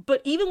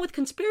 But even with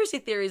conspiracy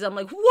theories, I'm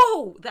like,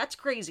 whoa, that's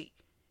crazy.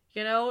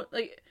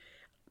 Like,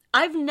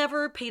 I've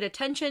never paid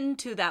attention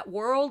to that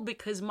world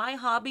because my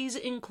hobbies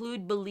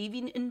include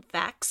believing in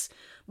facts.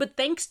 But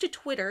thanks to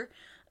Twitter,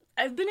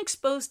 I've been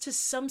exposed to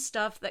some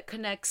stuff that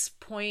connects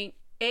point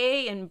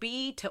A and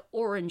B to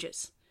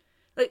oranges.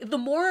 Like, the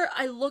more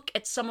I look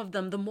at some of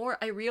them, the more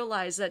I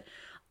realize that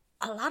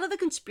a lot of the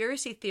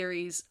conspiracy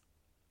theories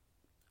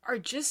are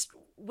just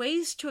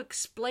ways to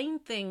explain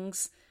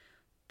things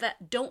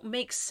that don't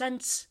make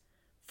sense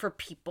for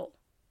people.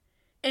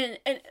 And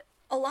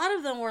a lot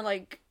of them were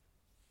like,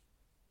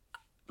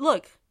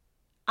 look,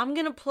 I'm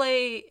going to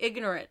play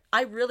ignorant.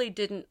 I really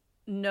didn't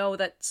know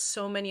that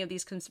so many of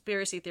these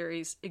conspiracy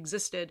theories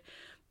existed.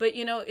 But,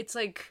 it's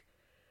like,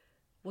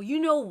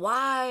 well,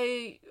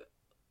 why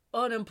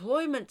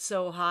unemployment's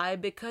so high?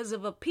 Because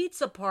of a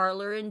pizza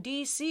parlor in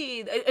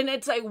DC. And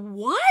it's like,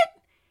 what?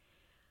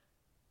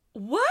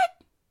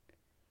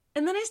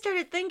 And then I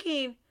started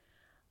thinking,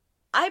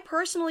 I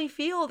personally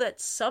feel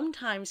that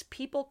sometimes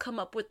people come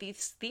up with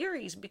these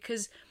theories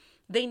because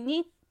they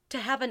need to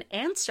have an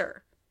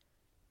answer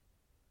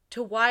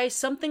to why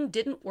something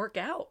didn't work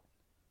out.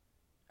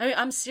 I mean,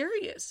 I'm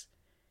serious.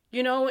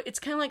 It's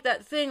kind of like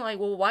that thing, like,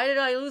 well, why did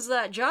I lose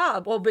that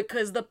job? Well,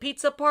 because the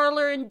pizza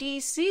parlor in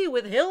DC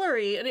with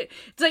Hillary. And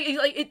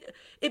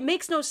it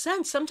makes no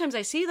sense. Sometimes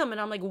I see them and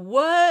I'm like,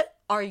 what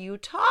are you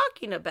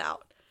talking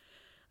about?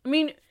 I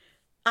mean,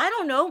 I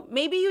don't know.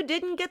 Maybe you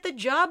didn't get the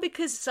job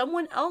because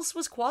someone else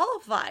was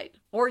qualified.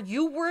 Or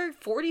you were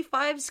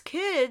 45's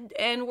kid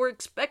and were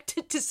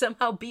expected to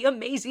somehow be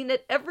amazing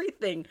at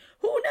everything.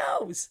 Who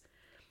knows?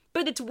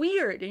 But it's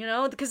weird,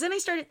 because then I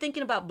started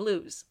thinking about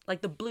blues.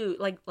 Like the blues,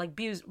 like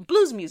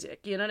blues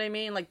music, you know what I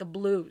mean? Like the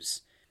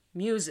blues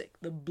music,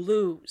 the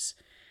blues.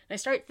 And I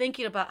started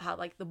thinking about how,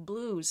 like, the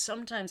blues,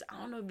 sometimes, I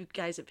don't know if you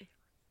guys have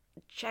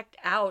checked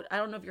out, I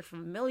don't know if you're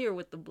familiar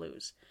with the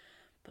blues.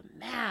 But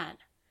man,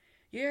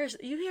 you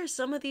hear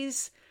some of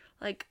these,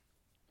 like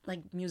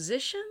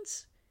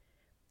musicians,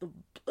 the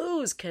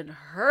blues can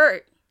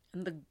hurt,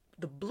 and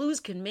the blues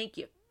can make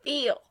you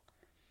feel.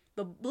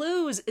 The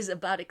blues is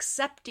about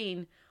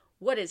accepting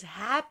what is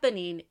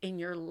happening in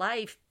your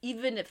life,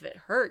 even if it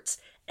hurts,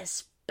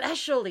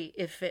 especially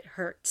if it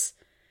hurts.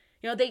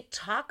 They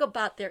talk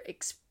about their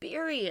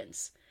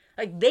experience.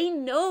 Like, they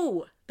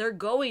know they're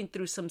going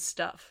through some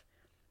stuff.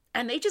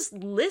 And they just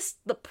list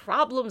the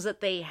problems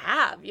that they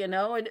have,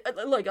 And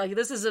look, like,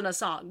 this isn't a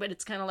song, but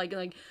it's kind of like,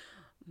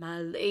 my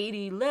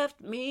lady left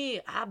me,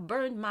 I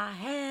burned my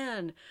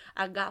hand,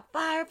 I got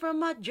fired from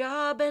my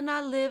job, and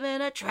I live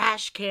in a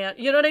trash can.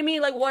 You know what I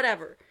mean? Like,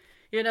 whatever.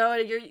 You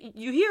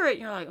hear it,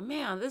 and you're like,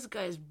 man, this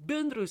guy's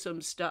been through some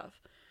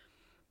stuff.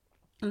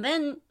 And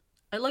then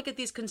I look at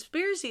these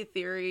conspiracy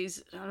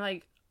theories, and I'm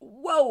like,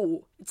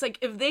 whoa. It's like,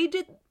 if they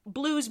did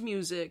blues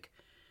music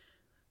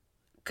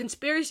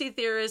conspiracy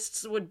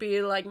theorists would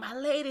be like, my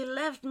lady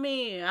left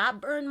me, I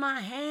burned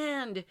my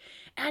hand,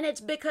 and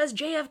it's because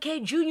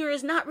JFK Jr.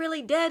 is not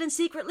really dead and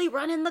secretly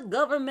running the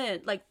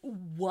government. Like,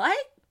 what?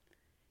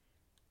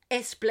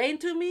 Explain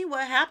to me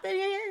what happened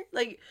here?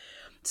 Like,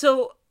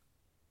 so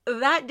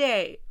that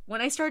day,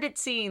 when I started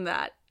seeing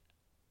that,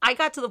 I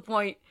got to the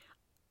point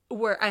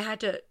where I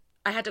had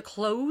to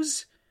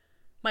close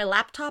my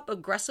laptop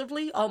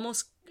aggressively,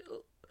 almost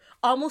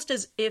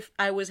as if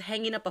I was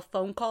hanging up a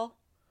phone call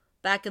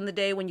back in the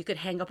day when you could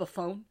hang up a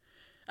phone.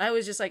 I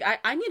was just like,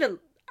 I need to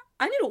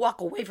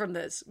walk away from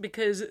this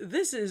because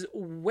this is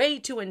way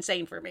too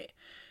insane for me.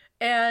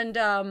 And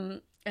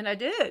I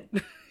did.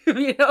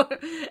 You know,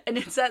 and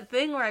it's that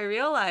thing where I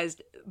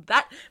realized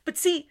that, but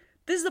see,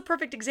 this is the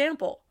perfect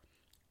example.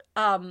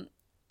 I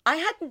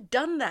hadn't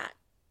done that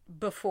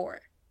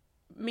before,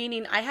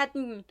 meaning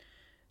I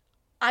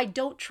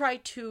don't try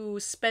to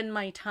spend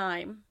my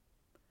time,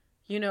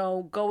 you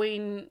know,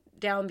 going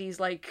down these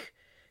like,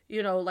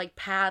 you know, like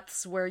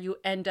paths where you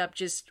end up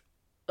just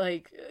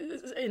like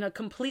in a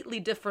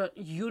completely different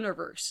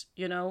universe,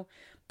 you know,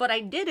 but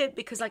I did it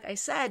because, like I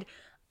said,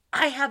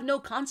 I have no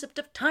concept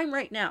of time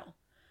right now.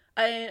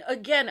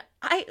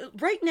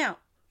 Right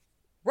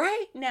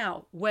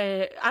now,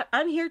 when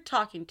I'm here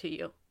talking to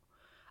you,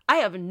 I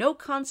have no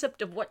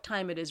concept of what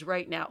time it is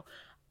right now.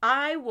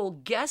 I will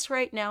guess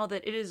right now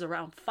that it is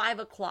around 5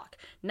 o'clock.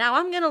 Now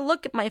I'm going to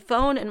look at my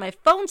phone, and my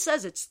phone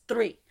says it's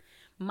 3.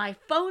 My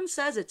phone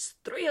says it's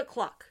 3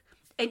 o'clock.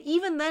 And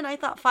even then, I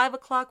thought 5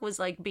 o'clock was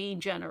like being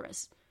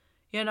generous.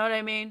 You know what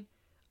I mean?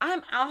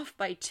 I'm off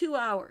by 2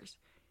 hours.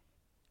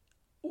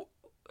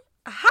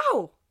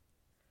 How?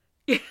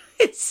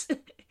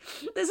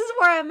 This is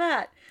where I'm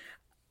at.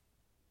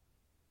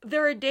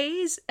 There are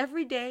days,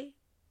 every day,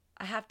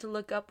 I have to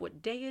look up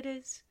what day it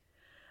is.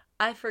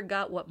 I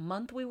forgot what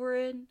month we were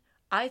in.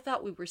 I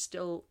thought we were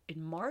still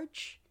in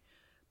March,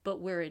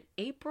 but we're in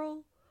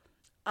April.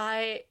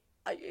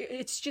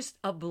 It's just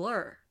a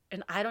blur.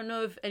 And I don't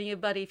know if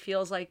anybody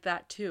feels like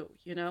that too,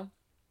 you know?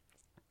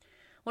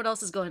 What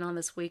else is going on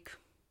this week?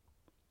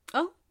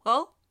 Oh,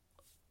 well,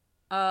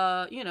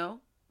 you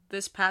know,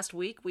 this past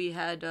week we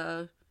had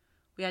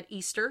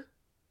Easter.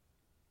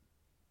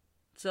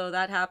 So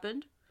that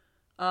happened.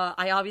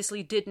 I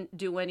obviously didn't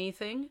do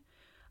anything.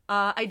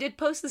 I did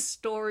post this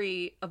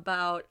story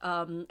about,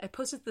 I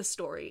posted this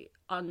story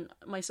on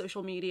my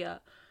social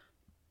media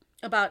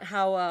about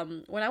how,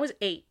 when I was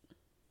 8,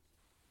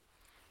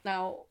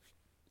 now,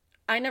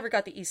 I never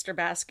got the Easter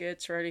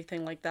baskets or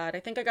anything like that. I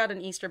think I got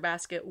an Easter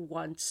basket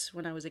once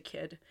when I was a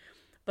kid.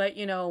 But,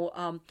 you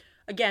know,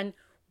 again,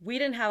 we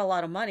didn't have a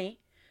lot of money.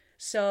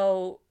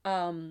 So,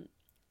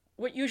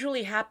 what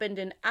usually happened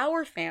in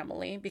our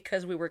family,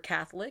 because we were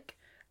Catholic,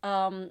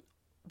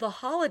 the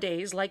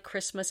holidays like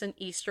Christmas and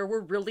Easter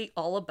were really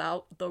all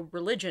about the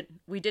religion.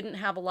 We didn't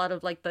have a lot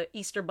of like the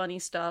Easter Bunny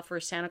stuff or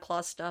Santa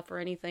Claus stuff or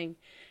anything.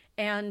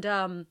 And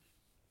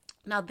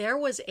now there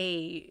was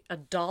a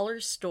dollar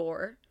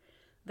store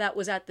that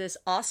was at this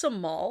awesome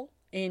mall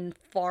in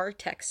Pharr,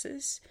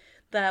 Texas,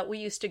 that we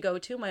used to go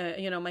to,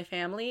 my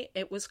family.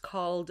 It was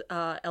called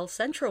El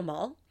Centro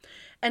Mall.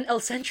 And El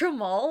Centro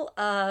Mall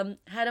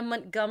had a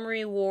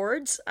Montgomery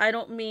Wards. I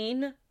don't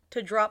mean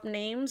to drop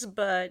names,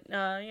 but,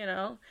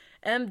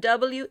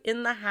 MW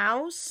in the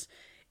house.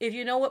 If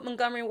you know what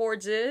Montgomery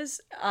Wards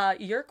is,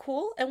 you're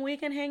cool and we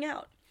can hang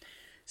out.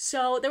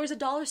 So there was a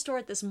dollar store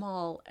at this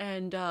mall,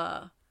 and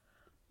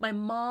my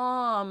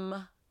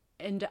mom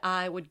and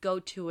I would go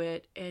to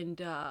it, and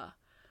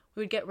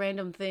we would get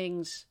random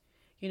things.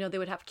 You know, they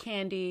would have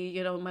candy.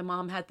 You know, my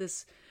mom had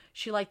this,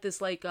 she liked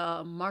this like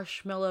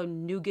marshmallow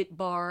nougat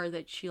bar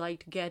that she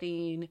liked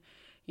getting.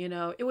 You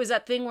know, it was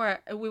that thing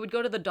where we would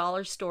go to the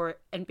dollar store,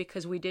 and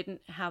because we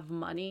didn't have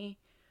money,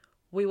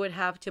 we would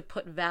have to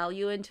put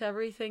value into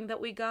everything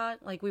that we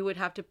got. Like, we would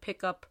have to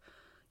pick up,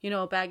 you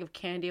know, a bag of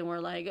candy, and we're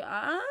like,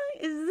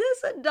 is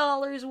this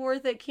 $1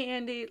 worth of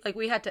candy? Like,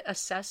 we had to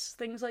assess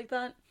things like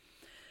that.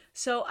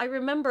 So I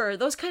remember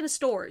those kind of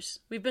stores.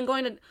 We've been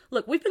going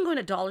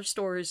to dollar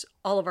stores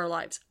all of our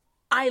lives.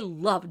 I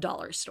love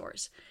dollar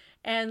stores.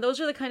 And those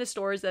are the kind of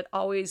stores that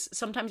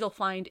sometimes you'll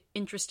find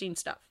interesting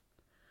stuff.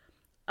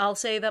 I'll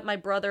say that my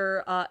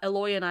brother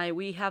Eloy and I,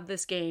 we have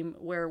this game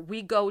where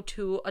we go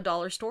to a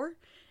dollar store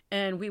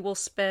and we will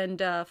spend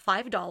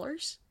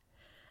 $5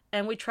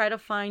 and we try to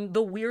find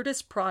the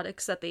weirdest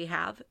products that they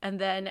have. And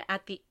then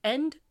at the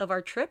end of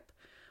our trip,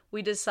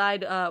 we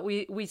decide,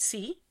 we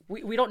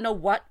don't know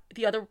what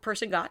the other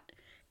person got.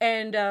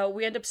 And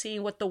we end up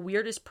seeing what the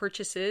weirdest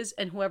purchase is,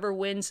 and whoever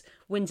wins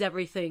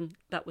everything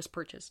that was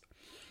purchased.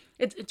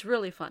 It's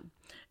really fun.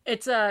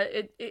 It's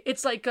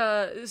like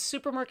a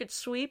supermarket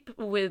sweep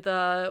with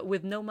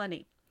no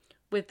money,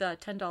 with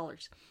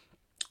 $10.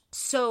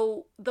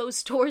 So those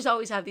stores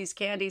always have these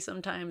candies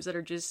sometimes that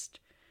are just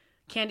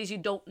candies you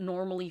don't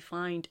normally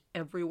find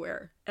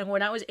everywhere. And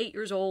when I was 8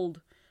 years old,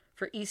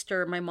 for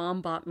Easter, my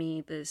mom bought me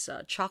this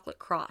chocolate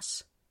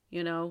cross,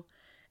 you know.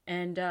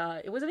 And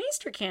it was an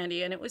Easter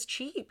candy, and it was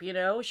cheap, you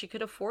know. She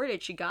could afford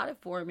it. She got it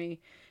for me.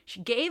 She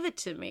gave it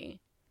to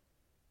me.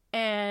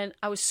 And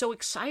I was so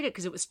excited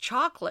because it was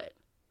chocolate.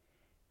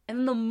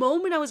 And the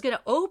moment I was going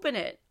to open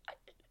it,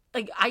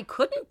 I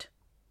couldn't,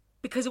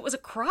 because it was a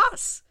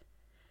cross.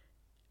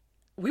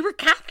 We were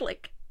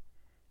Catholic.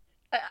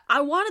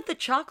 I wanted the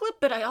chocolate,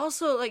 but I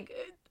also,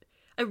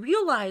 I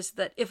realized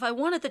that if I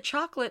wanted the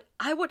chocolate,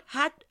 I would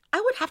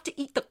have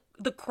to eat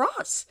the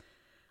cross.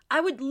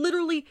 I would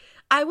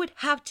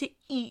have to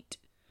eat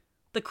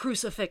the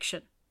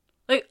crucifixion.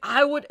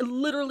 I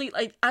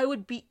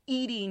would be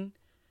eating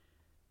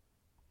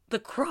the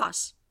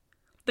cross,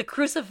 the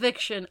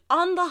crucifixion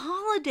on the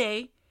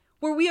holiday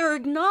where we are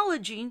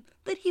acknowledging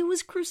that he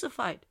was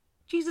crucified.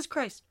 Jesus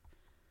Christ.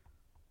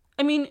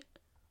 I mean,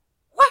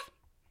 what?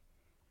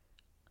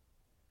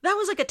 That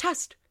was like a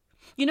test.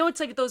 You know, it's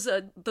like those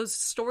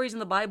stories in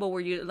the Bible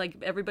where you,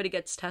 everybody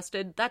gets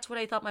tested. That's what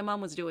I thought my mom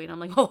was doing. I'm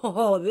like,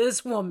 oh,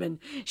 this woman,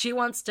 she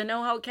wants to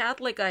know how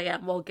Catholic I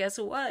am. Well, guess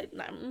what?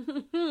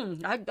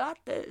 I got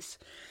this.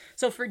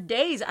 So for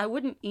days, I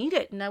wouldn't eat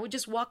it, and I would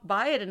just walk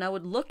by it, and I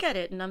would look at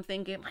it, and I'm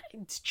thinking,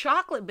 it's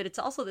chocolate, but it's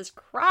also this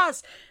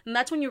cross. And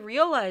that's when you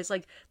realize,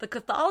 the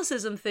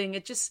Catholicism thing,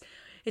 it's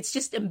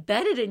just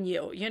embedded in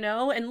you, you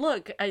know? And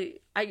look, I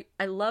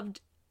loved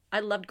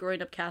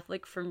growing up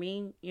Catholic. For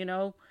me, you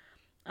know,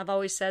 I've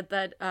always said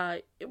that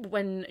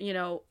when, you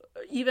know,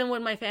 even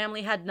when my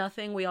family had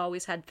nothing, we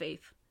always had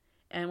faith.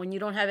 And when you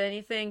don't have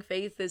anything,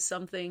 faith is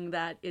something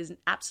that is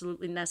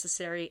absolutely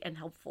necessary and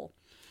helpful.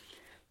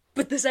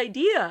 But this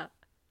idea,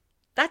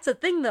 that's the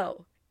thing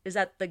though, is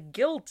that the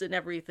guilt and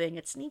everything,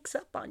 it sneaks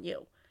up on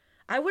you.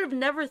 I would have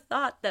never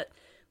thought that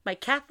my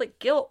Catholic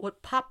guilt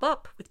would pop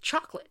up with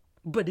chocolate,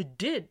 but it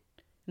did.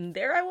 And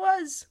there I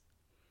was,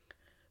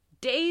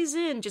 days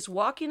in, just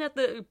walking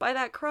by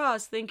that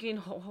cross thinking,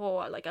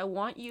 I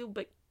want you,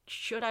 but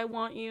should I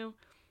want you?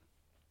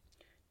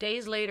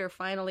 Days later,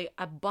 finally,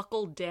 I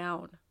buckled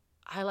down.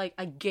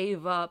 I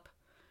gave up.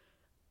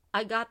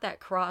 I got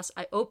that cross.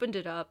 I opened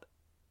it up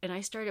and I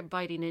started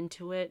biting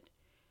into it.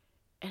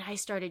 And I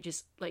started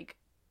just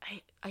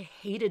I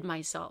hated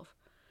myself.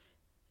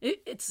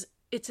 It's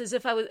as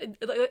if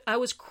I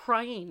was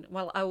crying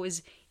while I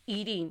was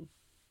eating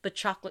the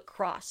chocolate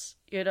cross,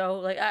 you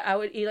know, I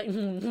would eat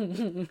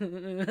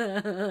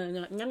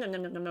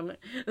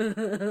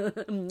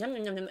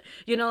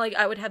you know,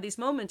 I would have these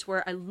moments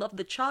where I loved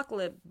the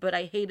chocolate, but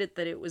I hated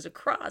that it was a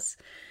cross.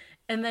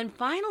 And then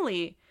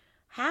finally,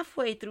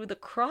 halfway through the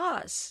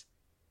cross,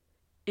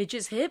 it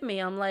just hit me.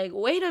 I'm like,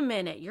 wait a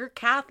minute, you're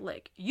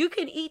Catholic. You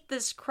can eat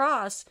this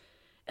cross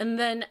and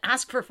then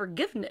ask for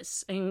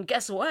forgiveness. And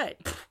guess what?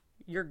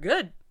 You're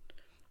good.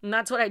 And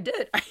that's what I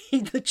did. I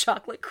ate the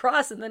chocolate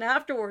cross, and then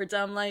afterwards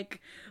I'm like,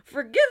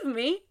 forgive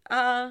me.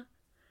 I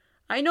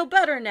know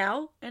better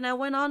now. And I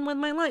went on with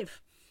my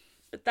life.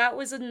 But that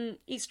was an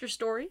Easter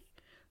story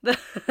that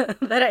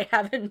I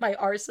have in my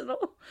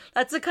arsenal.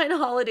 That's the kind of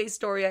holiday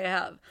story I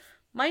have.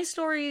 My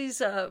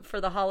stories for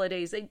the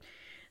holidays,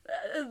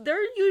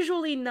 they're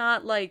usually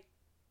not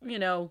you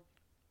know,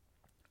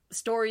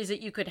 stories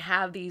that you could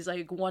have these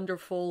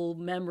wonderful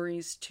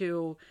memories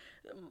to.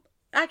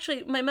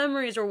 Actually, my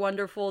memories are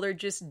wonderful. They're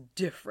just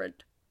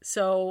different.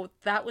 So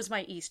that was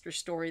my Easter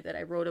story that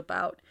I wrote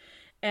about.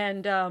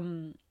 And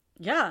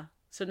yeah,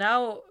 so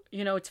now,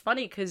 you know, it's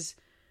funny because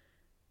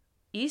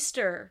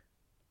Easter,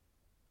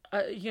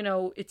 you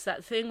know, it's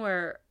that thing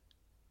where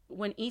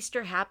when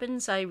Easter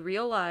happens, I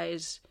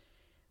realize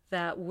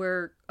that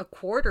we're a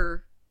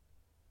quarter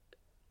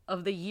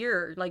of the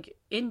year,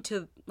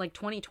 into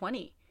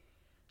 2020.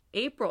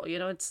 April, you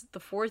know, it's the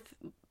fourth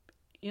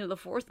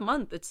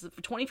month. It's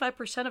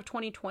 25% of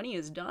 2020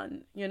 is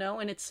done, you know,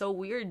 and it's so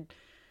weird.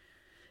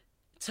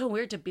 It's so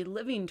weird to be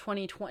living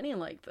 2020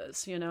 like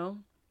this, you know.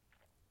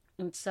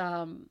 It's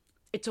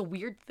a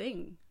weird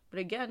thing. But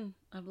again,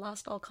 I've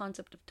lost all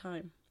concept of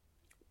time.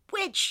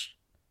 Which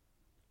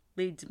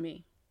leads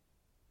me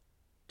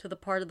to the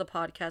part of the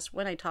podcast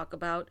when I talk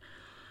about,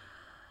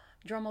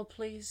 drumroll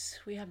please,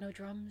 we have no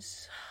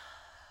drums,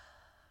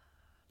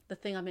 the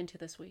thing I'm into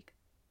this week.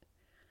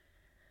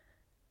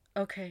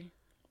 Okay.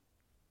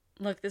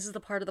 Look, this is the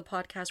part of the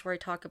podcast where I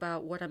talk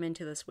about what I'm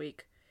into this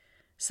week.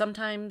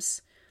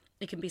 Sometimes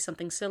it can be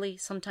something silly.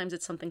 Sometimes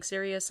it's something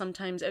serious.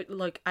 Sometimes,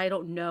 I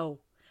don't know.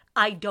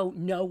 I don't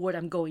know what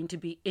I'm going to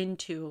be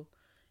into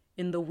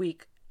in the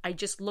week. I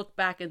just look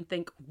back and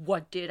think,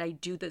 what did I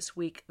do this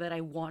week that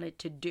I wanted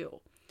to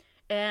do?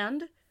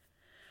 And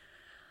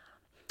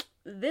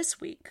this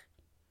week,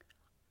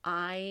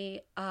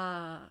 I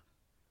bought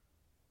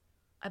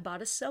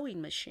a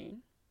sewing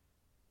machine.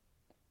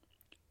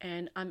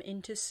 And I'm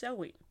into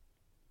sewing.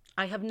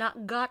 I have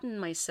not gotten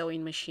my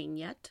sewing machine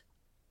yet.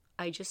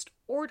 I just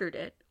ordered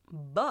it,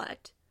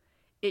 but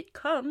it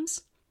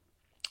comes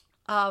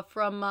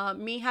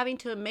from me having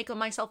to make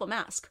myself a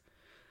mask.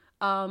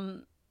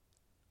 And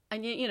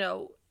you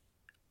know,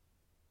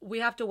 we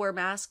have to wear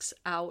masks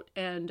out,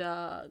 and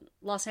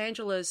Los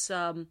Angeles,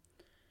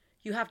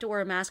 you have to wear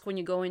a mask when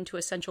you go into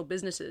essential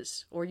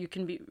businesses, or you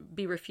can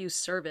be refused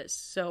service.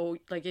 So,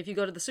 if you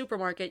go to the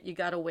supermarket, you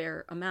got to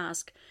wear a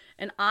mask.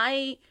 And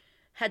I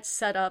had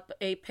set up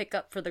a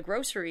pickup for the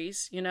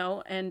groceries,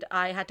 and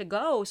I had to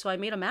go, so I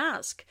made a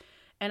mask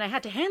and I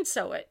had to hand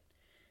sew it.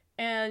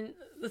 And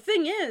the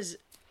thing is,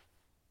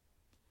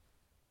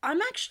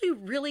 I'm actually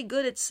really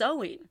good at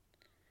sewing.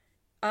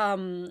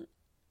 My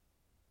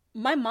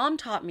mom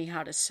taught me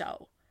how to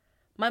sew.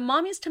 My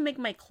mom used to make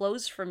my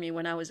clothes for me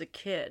when I was a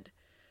kid.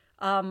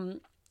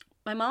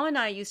 My mom and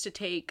I used to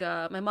take,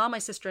 my mom, my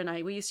sister, and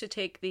I, we used to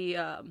take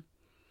the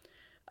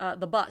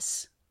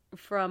bus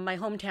from my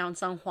hometown,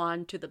 San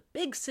Juan, to the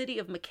big city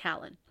of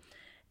McAllen.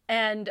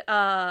 And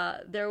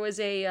there was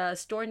a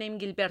store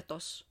named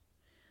Gilberto's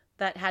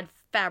that had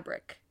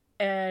fabric.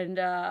 And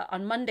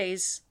on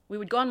Mondays, we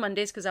would go on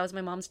Mondays because that was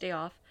my mom's day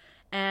off.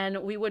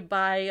 And we would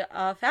buy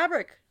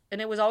fabric.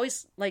 And it was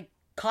always like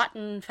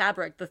cotton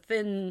fabric, the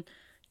thin,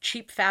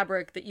 cheap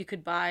fabric that you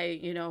could buy,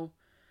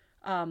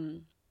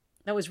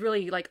 that was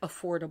really like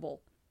affordable.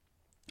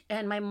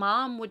 And my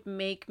mom would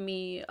make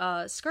me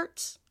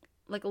skirts,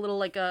 like a little,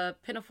 like a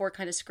pinafore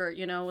kind of skirt,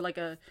 like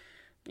a,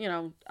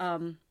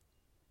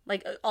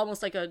 like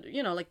almost like a,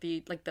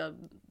 like the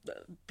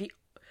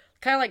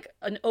kind of like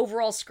an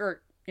overall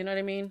skirt, you know what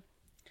I mean?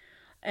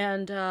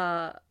 And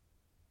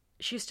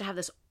she used to have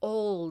this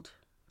old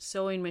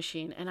sewing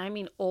machine, and I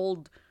mean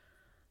old.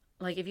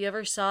 Like, if you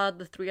ever saw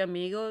the Three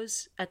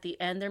Amigos, at the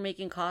end they're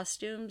making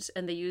costumes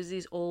and they use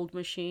these old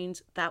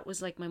machines. That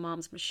was like my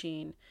mom's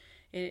machine.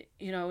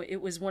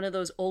 It was one of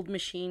those old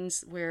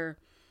machines where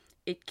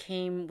it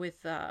came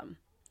with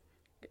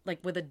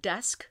with a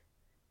desk,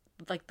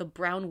 like the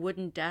brown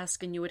wooden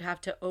desk, and you would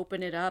have to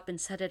open it up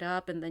and set it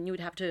up, and then you would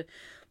have to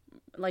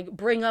like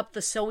bring up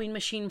the sewing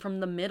machine from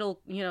the middle,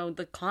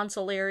 the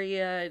console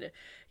area.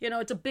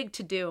 It's a big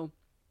to do.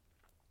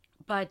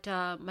 But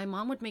my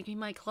mom would make me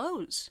my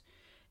clothes.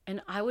 And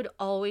I would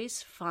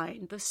always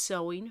find the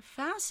sewing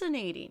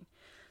fascinating.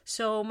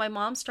 So my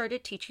mom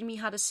started teaching me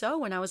how to sew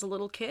when I was a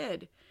little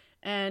kid.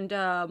 And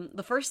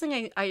the first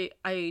thing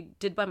I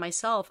did by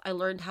myself, I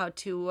learned how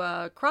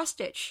to cross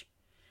stitch.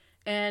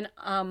 And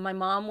my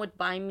mom would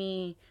buy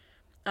me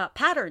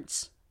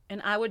patterns.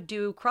 And I would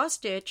do cross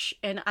stitch,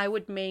 and I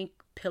would make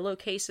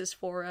pillowcases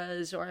for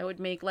us, or I would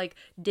make like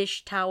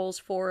dish towels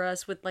for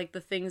us with like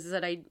the things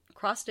that I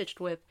cross stitched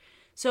with.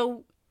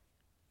 So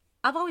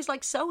I've always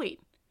liked sewing.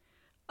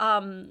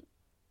 My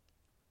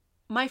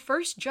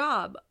first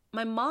job,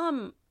 my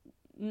mom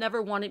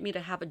never wanted me to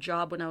have a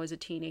job when I was a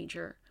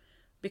teenager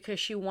because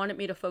she wanted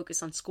me to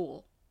focus on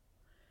school.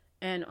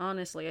 And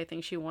honestly, I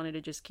think she wanted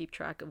to just keep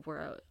track of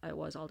where I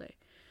was all day.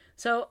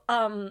 So,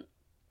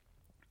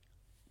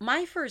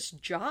 my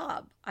first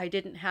job I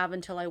didn't have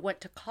until I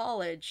went to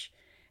college,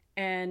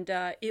 and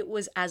it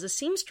was as a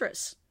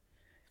seamstress.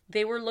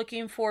 They were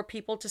looking for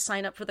people to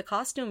sign up for the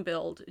costume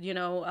build,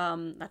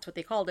 that's what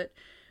they called it,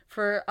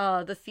 for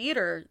the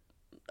theater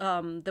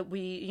that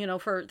we,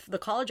 for the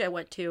college I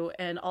went to,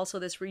 and also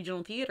this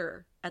regional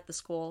theater at the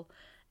school.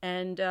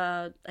 And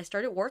I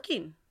started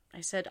working. I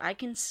said, I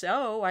can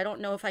sew. I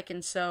don't know if I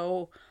can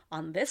sew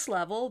on this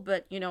level,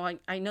 but,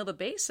 I know the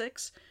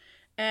basics.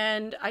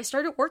 And I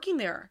started working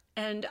there.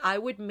 And I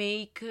would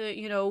make,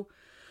 a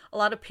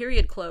lot of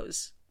period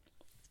clothes.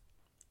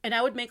 And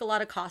I would make a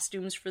lot of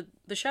costumes for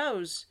the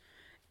shows.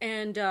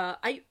 And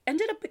I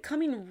ended up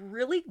becoming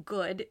really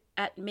good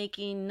at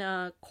making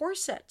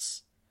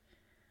corsets.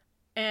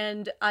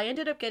 And I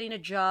ended up getting a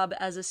job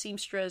as a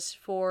seamstress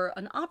for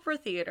an opera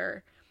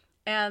theater.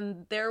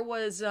 And there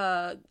was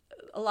a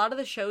lot of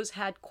the shows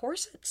had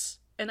corsets.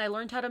 And I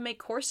learned how to make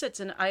corsets,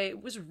 and I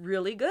was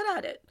really good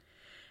at it.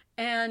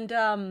 And,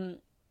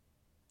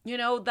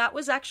 that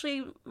was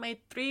actually my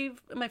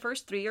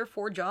first 3 or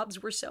 4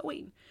 jobs were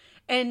sewing.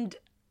 And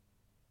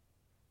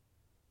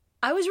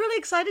I was really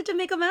excited to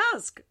make a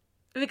mask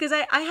because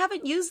I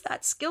haven't used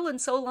that skill in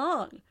so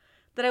long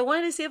that I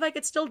wanted to see if I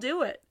could still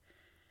do it.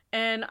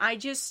 And I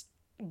just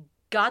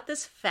got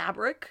this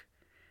fabric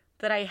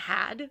that I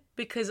had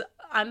because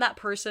I'm that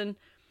person.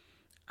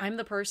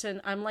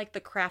 I'm like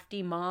the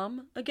crafty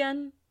mom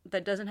again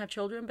that doesn't have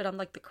children, but I'm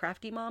like the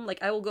crafty mom.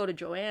 Like, I will go to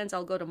Joann's,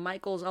 I'll go to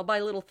Michael's, I'll buy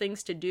little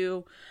things to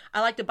do. I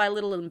like to buy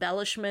little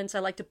embellishments. I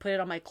like to put it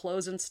on my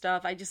clothes and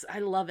stuff. I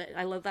love it.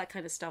 I love that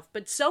kind of stuff.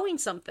 But sewing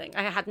something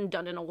I hadn't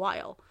done in a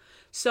while.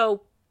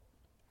 So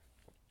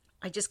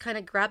I just kind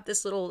of grabbed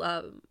this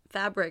little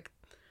fabric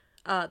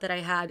that I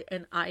had,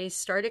 and I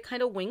started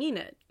kind of winging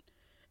it.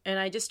 And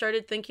I just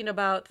started thinking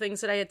about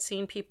things that I had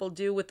seen people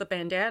do with the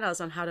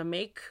bandanas on how to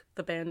make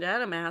the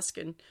bandana mask.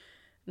 And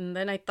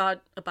then I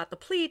thought about the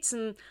pleats,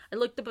 and I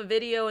looked up a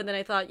video, and then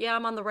I thought, yeah,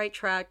 I'm on the right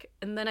track.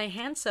 And then I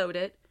hand sewed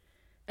it,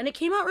 and it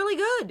came out really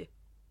good.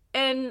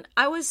 And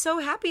I was so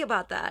happy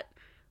about that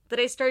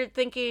I started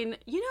thinking,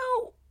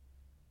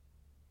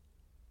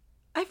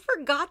 I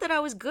forgot that I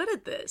was good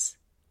at this.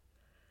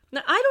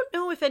 Now, I don't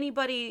know if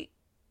anybody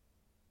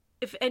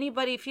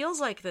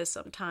feels like this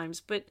sometimes,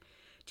 but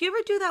do you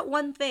ever do that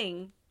one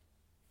thing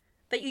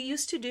that you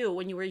used to do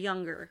when you were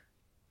younger?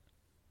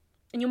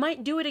 And you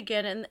might do it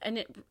again, and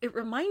it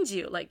reminds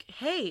you, like,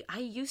 hey, I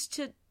used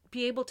to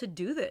be able to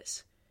do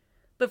this.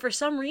 But for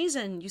some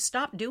reason, you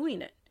stopped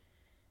doing it.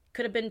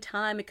 Could have been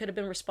time, it could have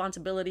been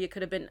responsibility, it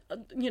could have been,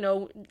 you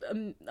know,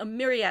 a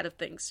myriad of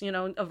things, you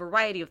know, a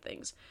variety of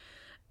things.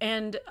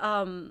 And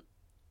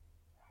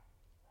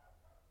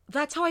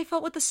that's how I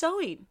felt with the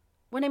sewing.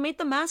 When I made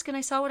the mask and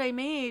I saw what I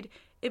made,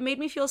 it made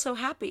me feel so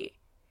happy.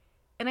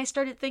 And I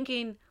started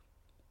thinking,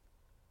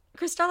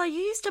 Christella, you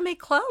used to make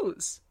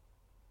clothes.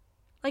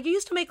 Like, you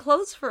used to make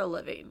clothes for a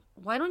living.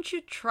 Why don't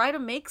you try to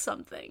make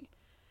something?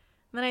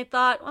 And then I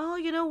thought, well,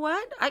 you know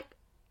what?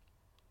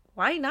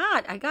 Why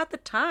not? I got the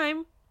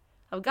time.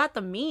 I've got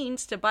the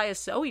means to buy a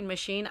sewing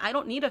machine. I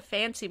don't need a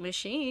fancy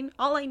machine.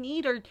 All I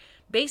need are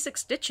basic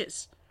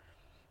stitches.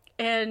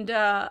 And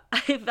I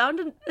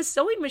found a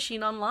sewing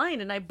machine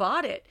online and I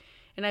bought it.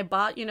 And I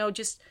bought, you know,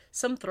 just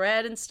some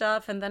thread and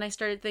stuff. And then I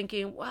started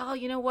thinking, well,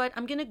 you know what?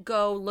 I'm going to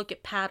go look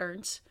at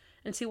patterns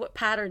and see what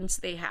patterns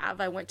they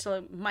have. I went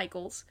to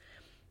Michael's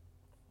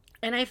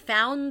and I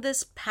found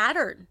this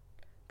pattern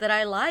that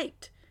I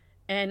liked.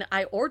 And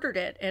I ordered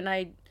it.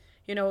 And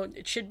you know,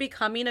 it should be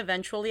coming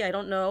eventually. I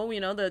don't know, you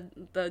know,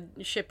 the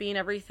shipping,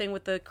 everything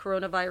with the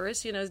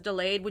coronavirus, you know, is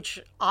delayed, which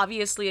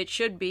obviously it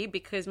should be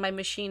because my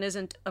machine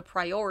isn't a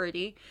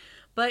priority.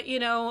 But, you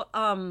know,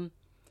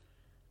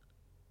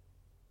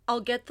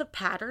 I'll get the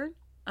pattern.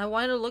 I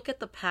wanted to look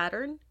at the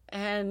pattern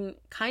and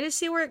kind of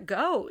see where it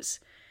goes.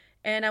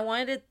 And I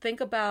wanted to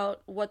think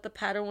about what the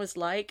pattern was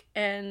like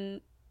and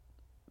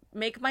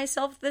make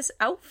myself this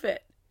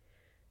outfit.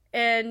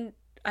 And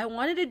I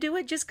wanted to do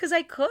it just because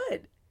I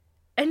could.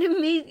 And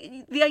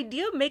the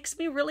idea makes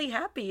me really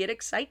happy. It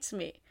excites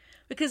me.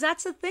 Because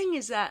that's the thing,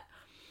 is that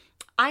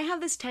I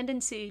have this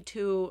tendency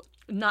to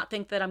not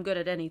think that I'm good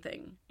at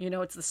anything. You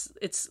know,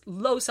 it's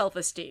low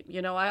self-esteem.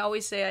 You know, I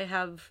always say I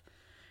have,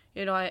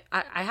 you know, I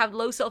have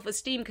low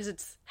self-esteem because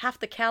it's half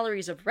the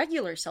calories of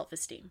regular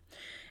self-esteem.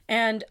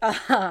 And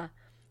I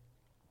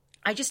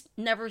just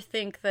never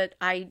think that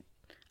I'm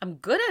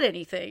good at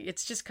anything.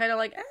 It's just kind of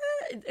like,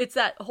 it's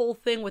that whole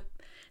thing with,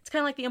 it's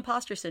kind of like the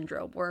imposter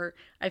syndrome, where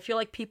I feel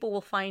like people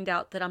will find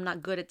out that I'm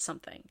not good at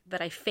something,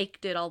 that I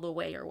faked it all the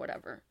way or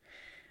whatever.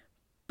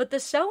 But the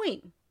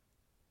sewing,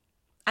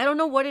 I don't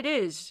know what it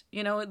is.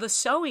 You know, the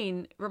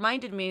sewing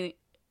reminded me,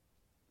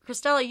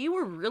 Christella, you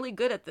were really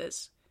good at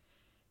this.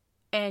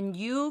 And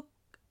you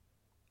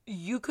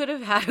could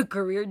have had a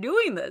career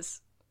doing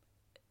this.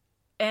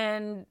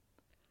 And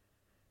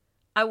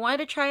I wanted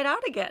to try it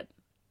out again.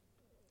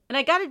 And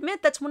I gotta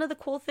admit, that's one of the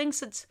cool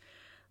things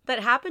that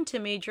happened to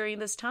me during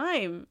this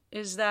time,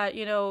 is that,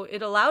 you know,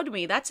 it allowed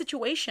me, that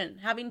situation,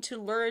 having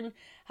to learn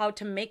how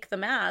to make the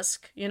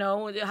mask, you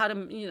know, how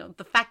to, you know,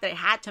 the fact that I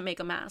had to make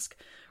a mask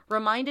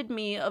reminded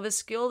me of a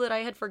skill that I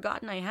had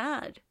forgotten I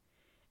had.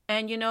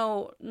 And, you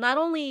know, not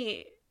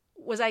only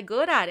was I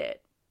good at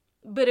it,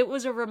 but it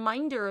was a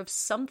reminder of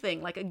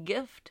something, like a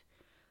gift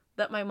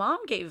that my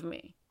mom gave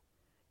me,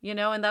 you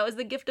know, and that was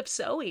the gift of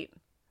sewing.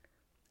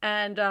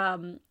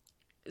 And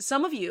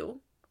some of you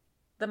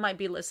that might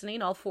be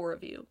listening, all 4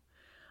 of you,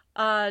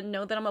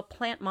 know that I'm a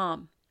plant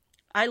mom.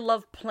 I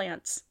love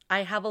plants.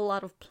 I have a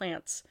lot of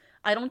plants.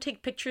 I don't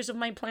take pictures of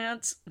my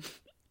plants.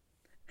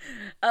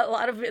 A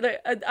lot of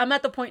it, I'm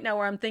at the point now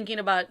where I'm thinking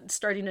about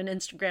starting an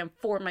Instagram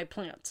for my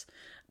plants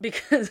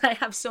because I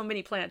have so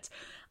many plants.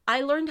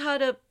 I learned how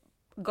to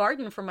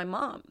garden from my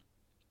mom,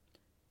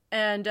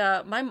 and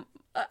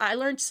I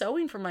learned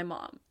sewing from my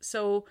mom.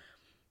 So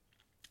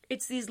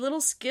it's these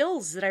little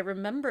skills that I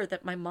remember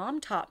that my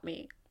mom taught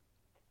me,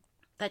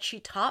 that she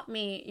taught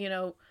me, you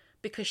know,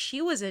 because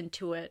she was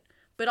into it,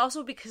 but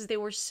also because they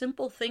were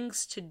simple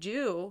things to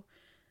do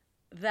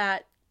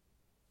that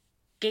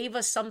gave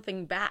us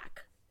something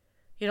back.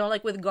 You know,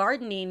 like with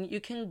gardening, you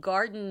can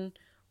garden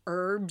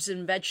herbs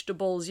and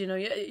vegetables, you know,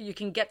 you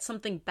can get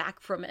something back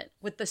from it.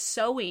 With the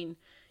sewing,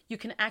 you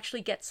can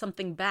actually get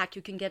something back.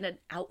 You can get an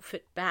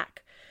outfit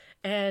back.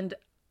 And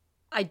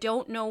I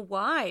don't know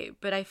why,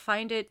 but I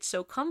find it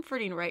so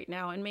comforting right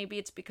now. And maybe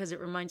it's because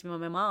it reminds me of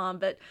my mom,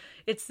 but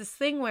it's this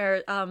thing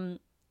where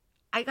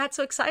I got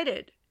so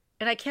excited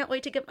and I can't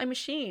wait to get my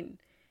machine.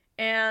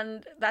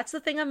 And that's the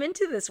thing I'm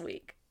into this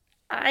week.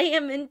 I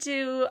am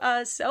into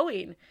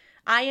sewing.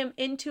 I am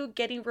into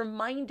getting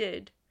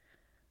reminded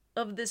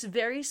of this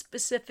very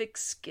specific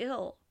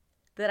skill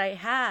that I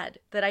had,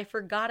 that I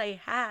forgot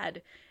I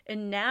had.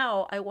 And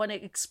now I want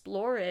to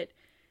explore it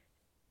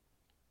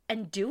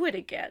and do it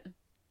again.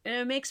 And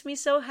it makes me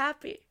so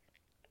happy.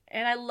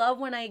 And I love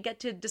when I get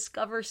to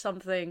discover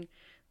something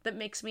that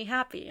makes me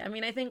happy. I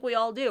mean, I think we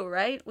all do,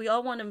 right? We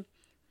all want to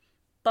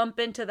bump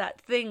into that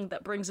thing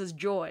that brings us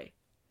joy.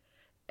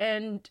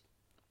 And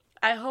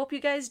I hope you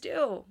guys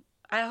do.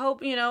 I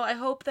hope, you know, I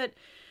hope that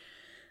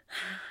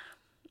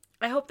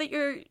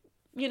you're,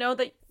 you know,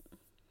 that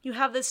you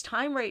have this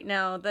time right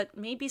now that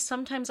maybe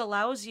sometimes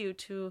allows you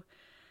to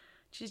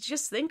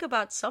just think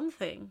about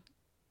something,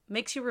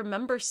 makes you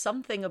remember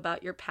something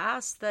about your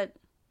past that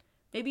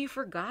maybe you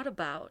forgot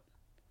about.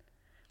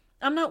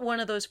 I'm not one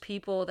of those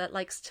people that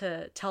likes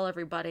to tell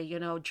everybody, you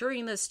know,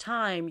 during this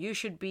time you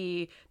should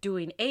be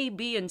doing A,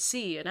 B, and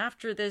C, and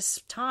after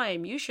this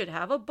time you should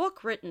have a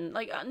book written.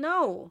 Like,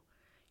 no,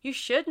 you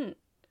shouldn't.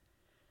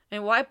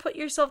 And why put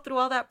yourself through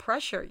all that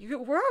pressure?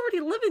 We're already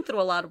living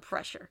through a lot of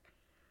pressure.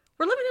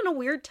 We're living in a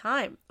weird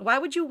time. Why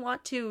would you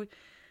want to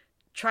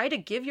try to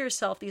give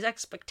yourself these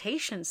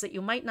expectations that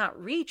you might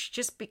not reach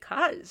just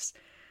because?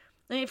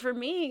 I mean, for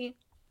me,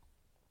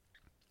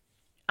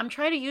 I'm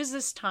trying to use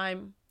this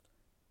time,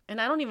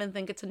 and I don't even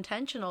think it's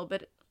intentional,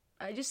 but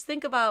I just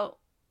think about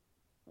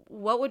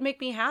what would make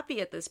me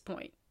happy at this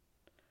point.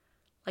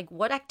 Like,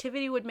 what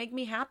activity would make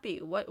me happy?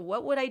 What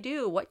would I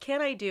do? What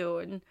can I do?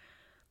 And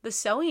the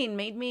sewing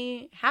made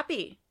me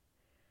happy.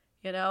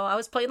 You know, I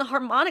was playing the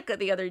harmonica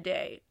the other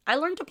day. I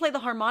learned to play the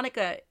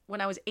harmonica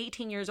when I was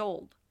 18 years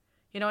old.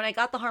 You know, and I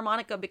got the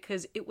harmonica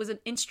because it was an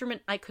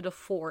instrument I could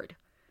afford.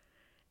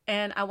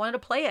 And I wanted to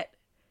play it.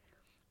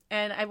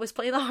 And I was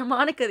playing the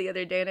harmonica the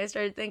other day, and I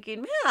started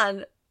thinking,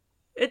 man,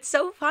 it's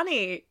so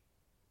funny.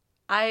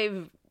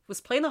 I was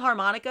playing the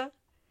harmonica,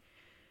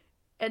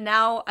 and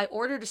now I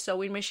ordered a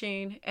sewing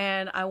machine,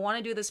 and I want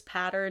to do this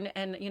pattern.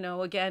 And, you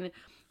know, again,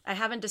 I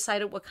haven't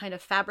decided what kind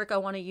of fabric I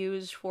want to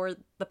use for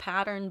the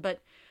pattern,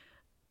 but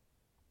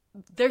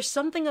there's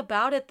something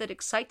about it that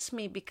excites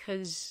me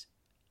because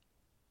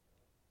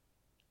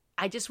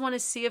I just want to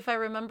see if I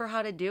remember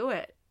how to do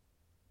it.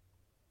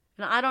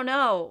 And I don't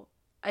know.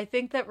 I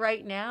think that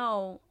right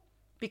now,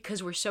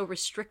 because we're so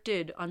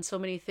restricted on so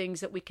many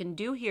things that we can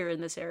do here in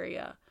this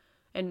area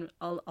and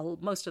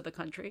most of the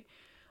country,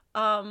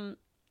 I'm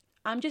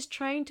just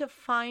trying to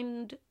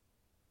find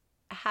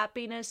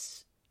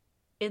happiness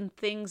in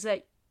things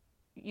that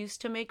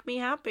used to make me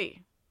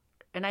happy.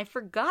 And I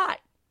forgot.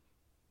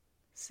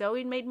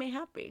 Sewing made me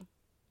happy.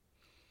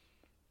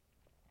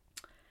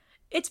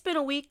 It's been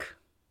a week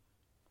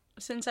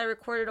since I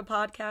recorded a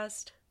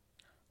podcast.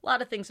 A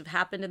lot of things have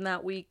happened in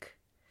that week.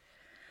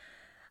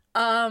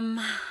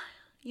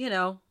 You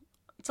know,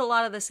 it's a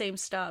lot of the same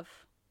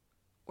stuff.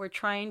 We're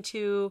trying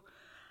to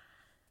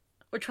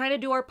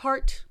do our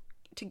part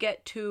to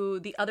get to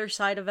the other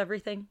side of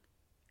everything.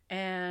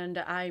 And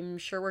I'm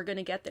sure we're going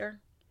to get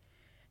there.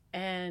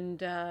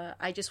 And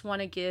I just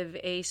want to give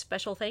a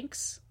special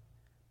thanks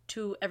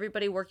to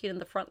everybody working in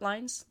the front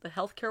lines, the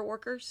healthcare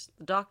workers,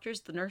 the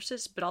doctors, the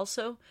nurses, but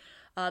also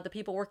the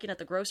people working at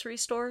the grocery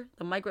store,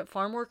 the migrant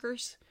farm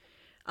workers,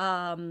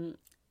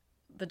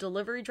 the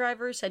delivery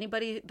drivers,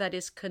 anybody that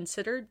is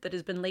considered, that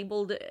has been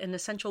labeled an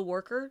essential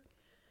worker.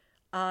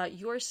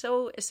 You are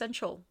so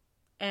essential.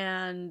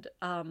 And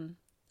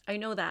I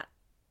know that.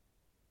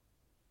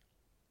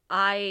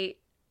 I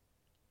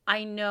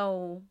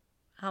know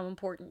how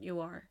important you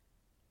are.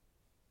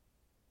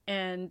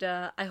 And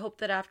I hope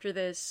that after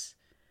this,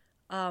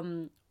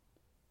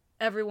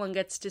 everyone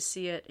gets to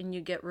see it and you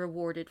get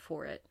rewarded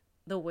for it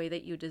the way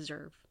that you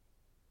deserve.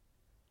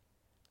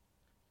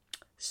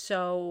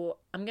 So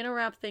I'm going to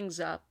wrap things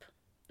up,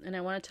 and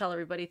I want to tell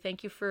everybody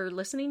thank you for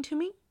listening to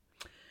me.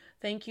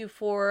 Thank you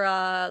for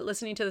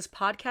listening to this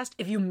podcast.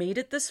 If you made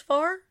it this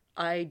far,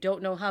 I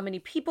don't know how many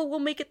people will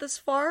make it this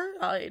far.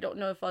 I don't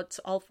know if it's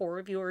all 4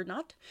 of you or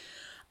not.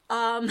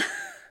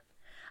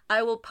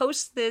 I will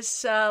post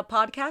this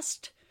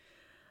podcast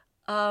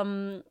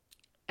and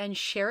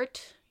share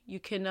it. You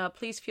can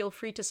please feel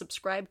free to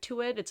subscribe to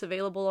it. It's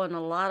available on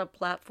a lot of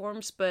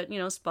platforms, but, you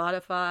know,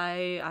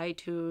 Spotify,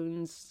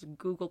 iTunes,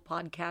 Google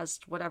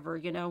Podcast, whatever,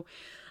 you know,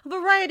 a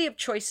variety of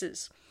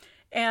choices.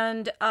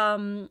 And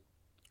I'm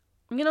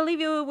going to leave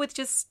you with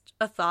just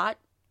a thought,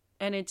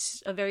 and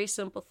it's a very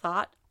simple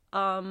thought.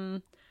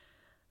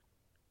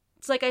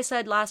 It's like I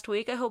said last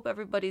week, I hope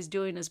everybody's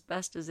doing as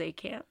best as they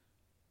can.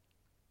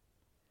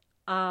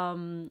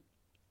 I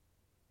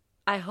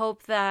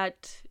hope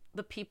that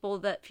the people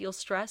that feel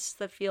stressed,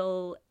 that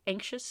feel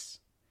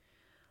anxious,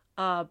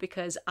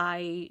 because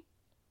I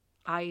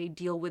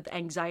deal with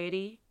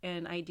anxiety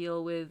and I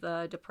deal with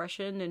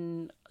depression,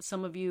 and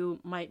some of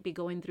you might be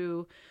going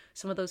through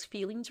some of those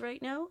feelings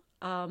right now.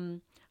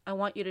 I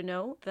want you to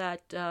know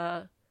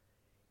that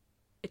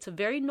it's a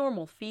very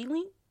normal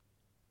feeling.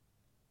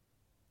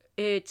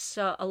 It's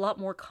a lot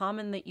more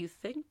common than you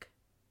think,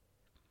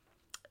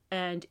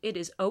 and it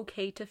is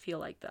okay to feel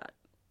like that.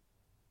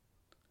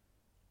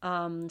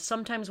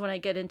 Sometimes when I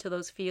get into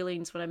those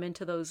feelings, when I'm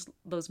into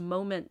those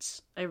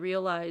moments, I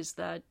realize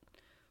that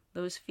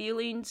those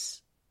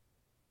feelings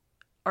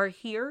are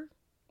here,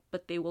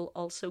 but they will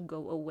also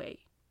go away.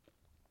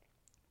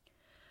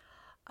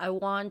 I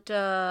want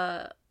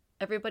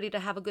everybody to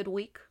have a good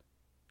week.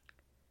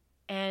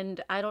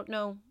 And I don't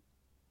know,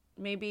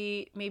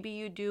 maybe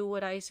you do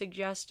what I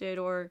suggested,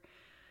 or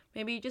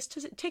maybe just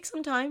to take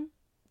some time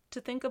to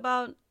think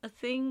about a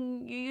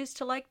thing you used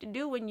to like to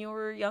do when you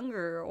were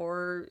younger,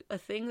 or a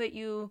thing that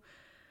you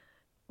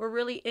were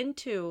really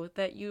into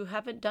that you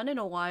haven't done in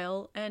a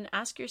while, and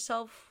ask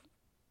yourself,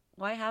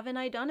 why haven't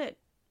I done it?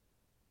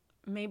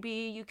 Maybe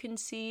you can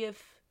see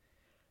if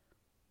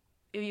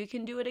you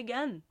can do it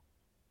again.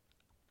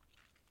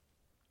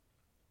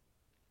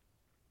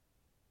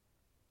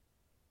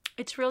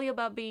 It's really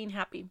about being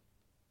happy.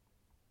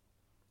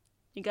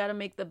 You got to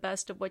make the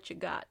best of what you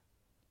got.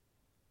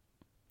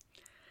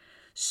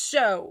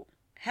 So,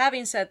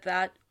 having said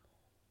that,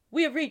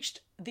 we have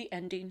reached the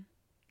ending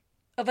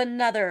of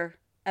another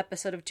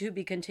episode of To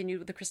Be Continued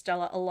with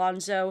Cristela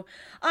Alonzo.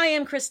 I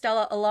am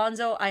Cristela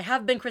Alonzo. I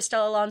have been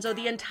Cristela Alonzo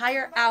the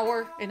entire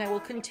hour, and I will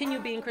continue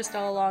being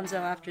Cristela Alonzo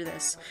after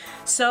this.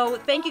 So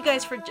thank you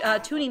guys for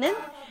tuning in,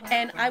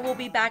 and I will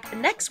be back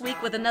next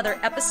week with another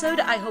episode.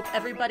 I hope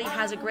everybody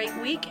has a great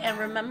week, and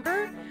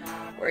remember,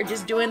 we're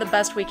just doing the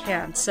best we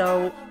can.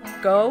 So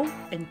go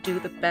and do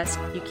the best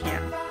you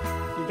can.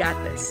 You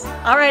got this.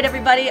 All right,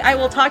 everybody. I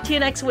will talk to you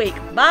next week.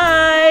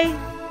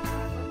 Bye.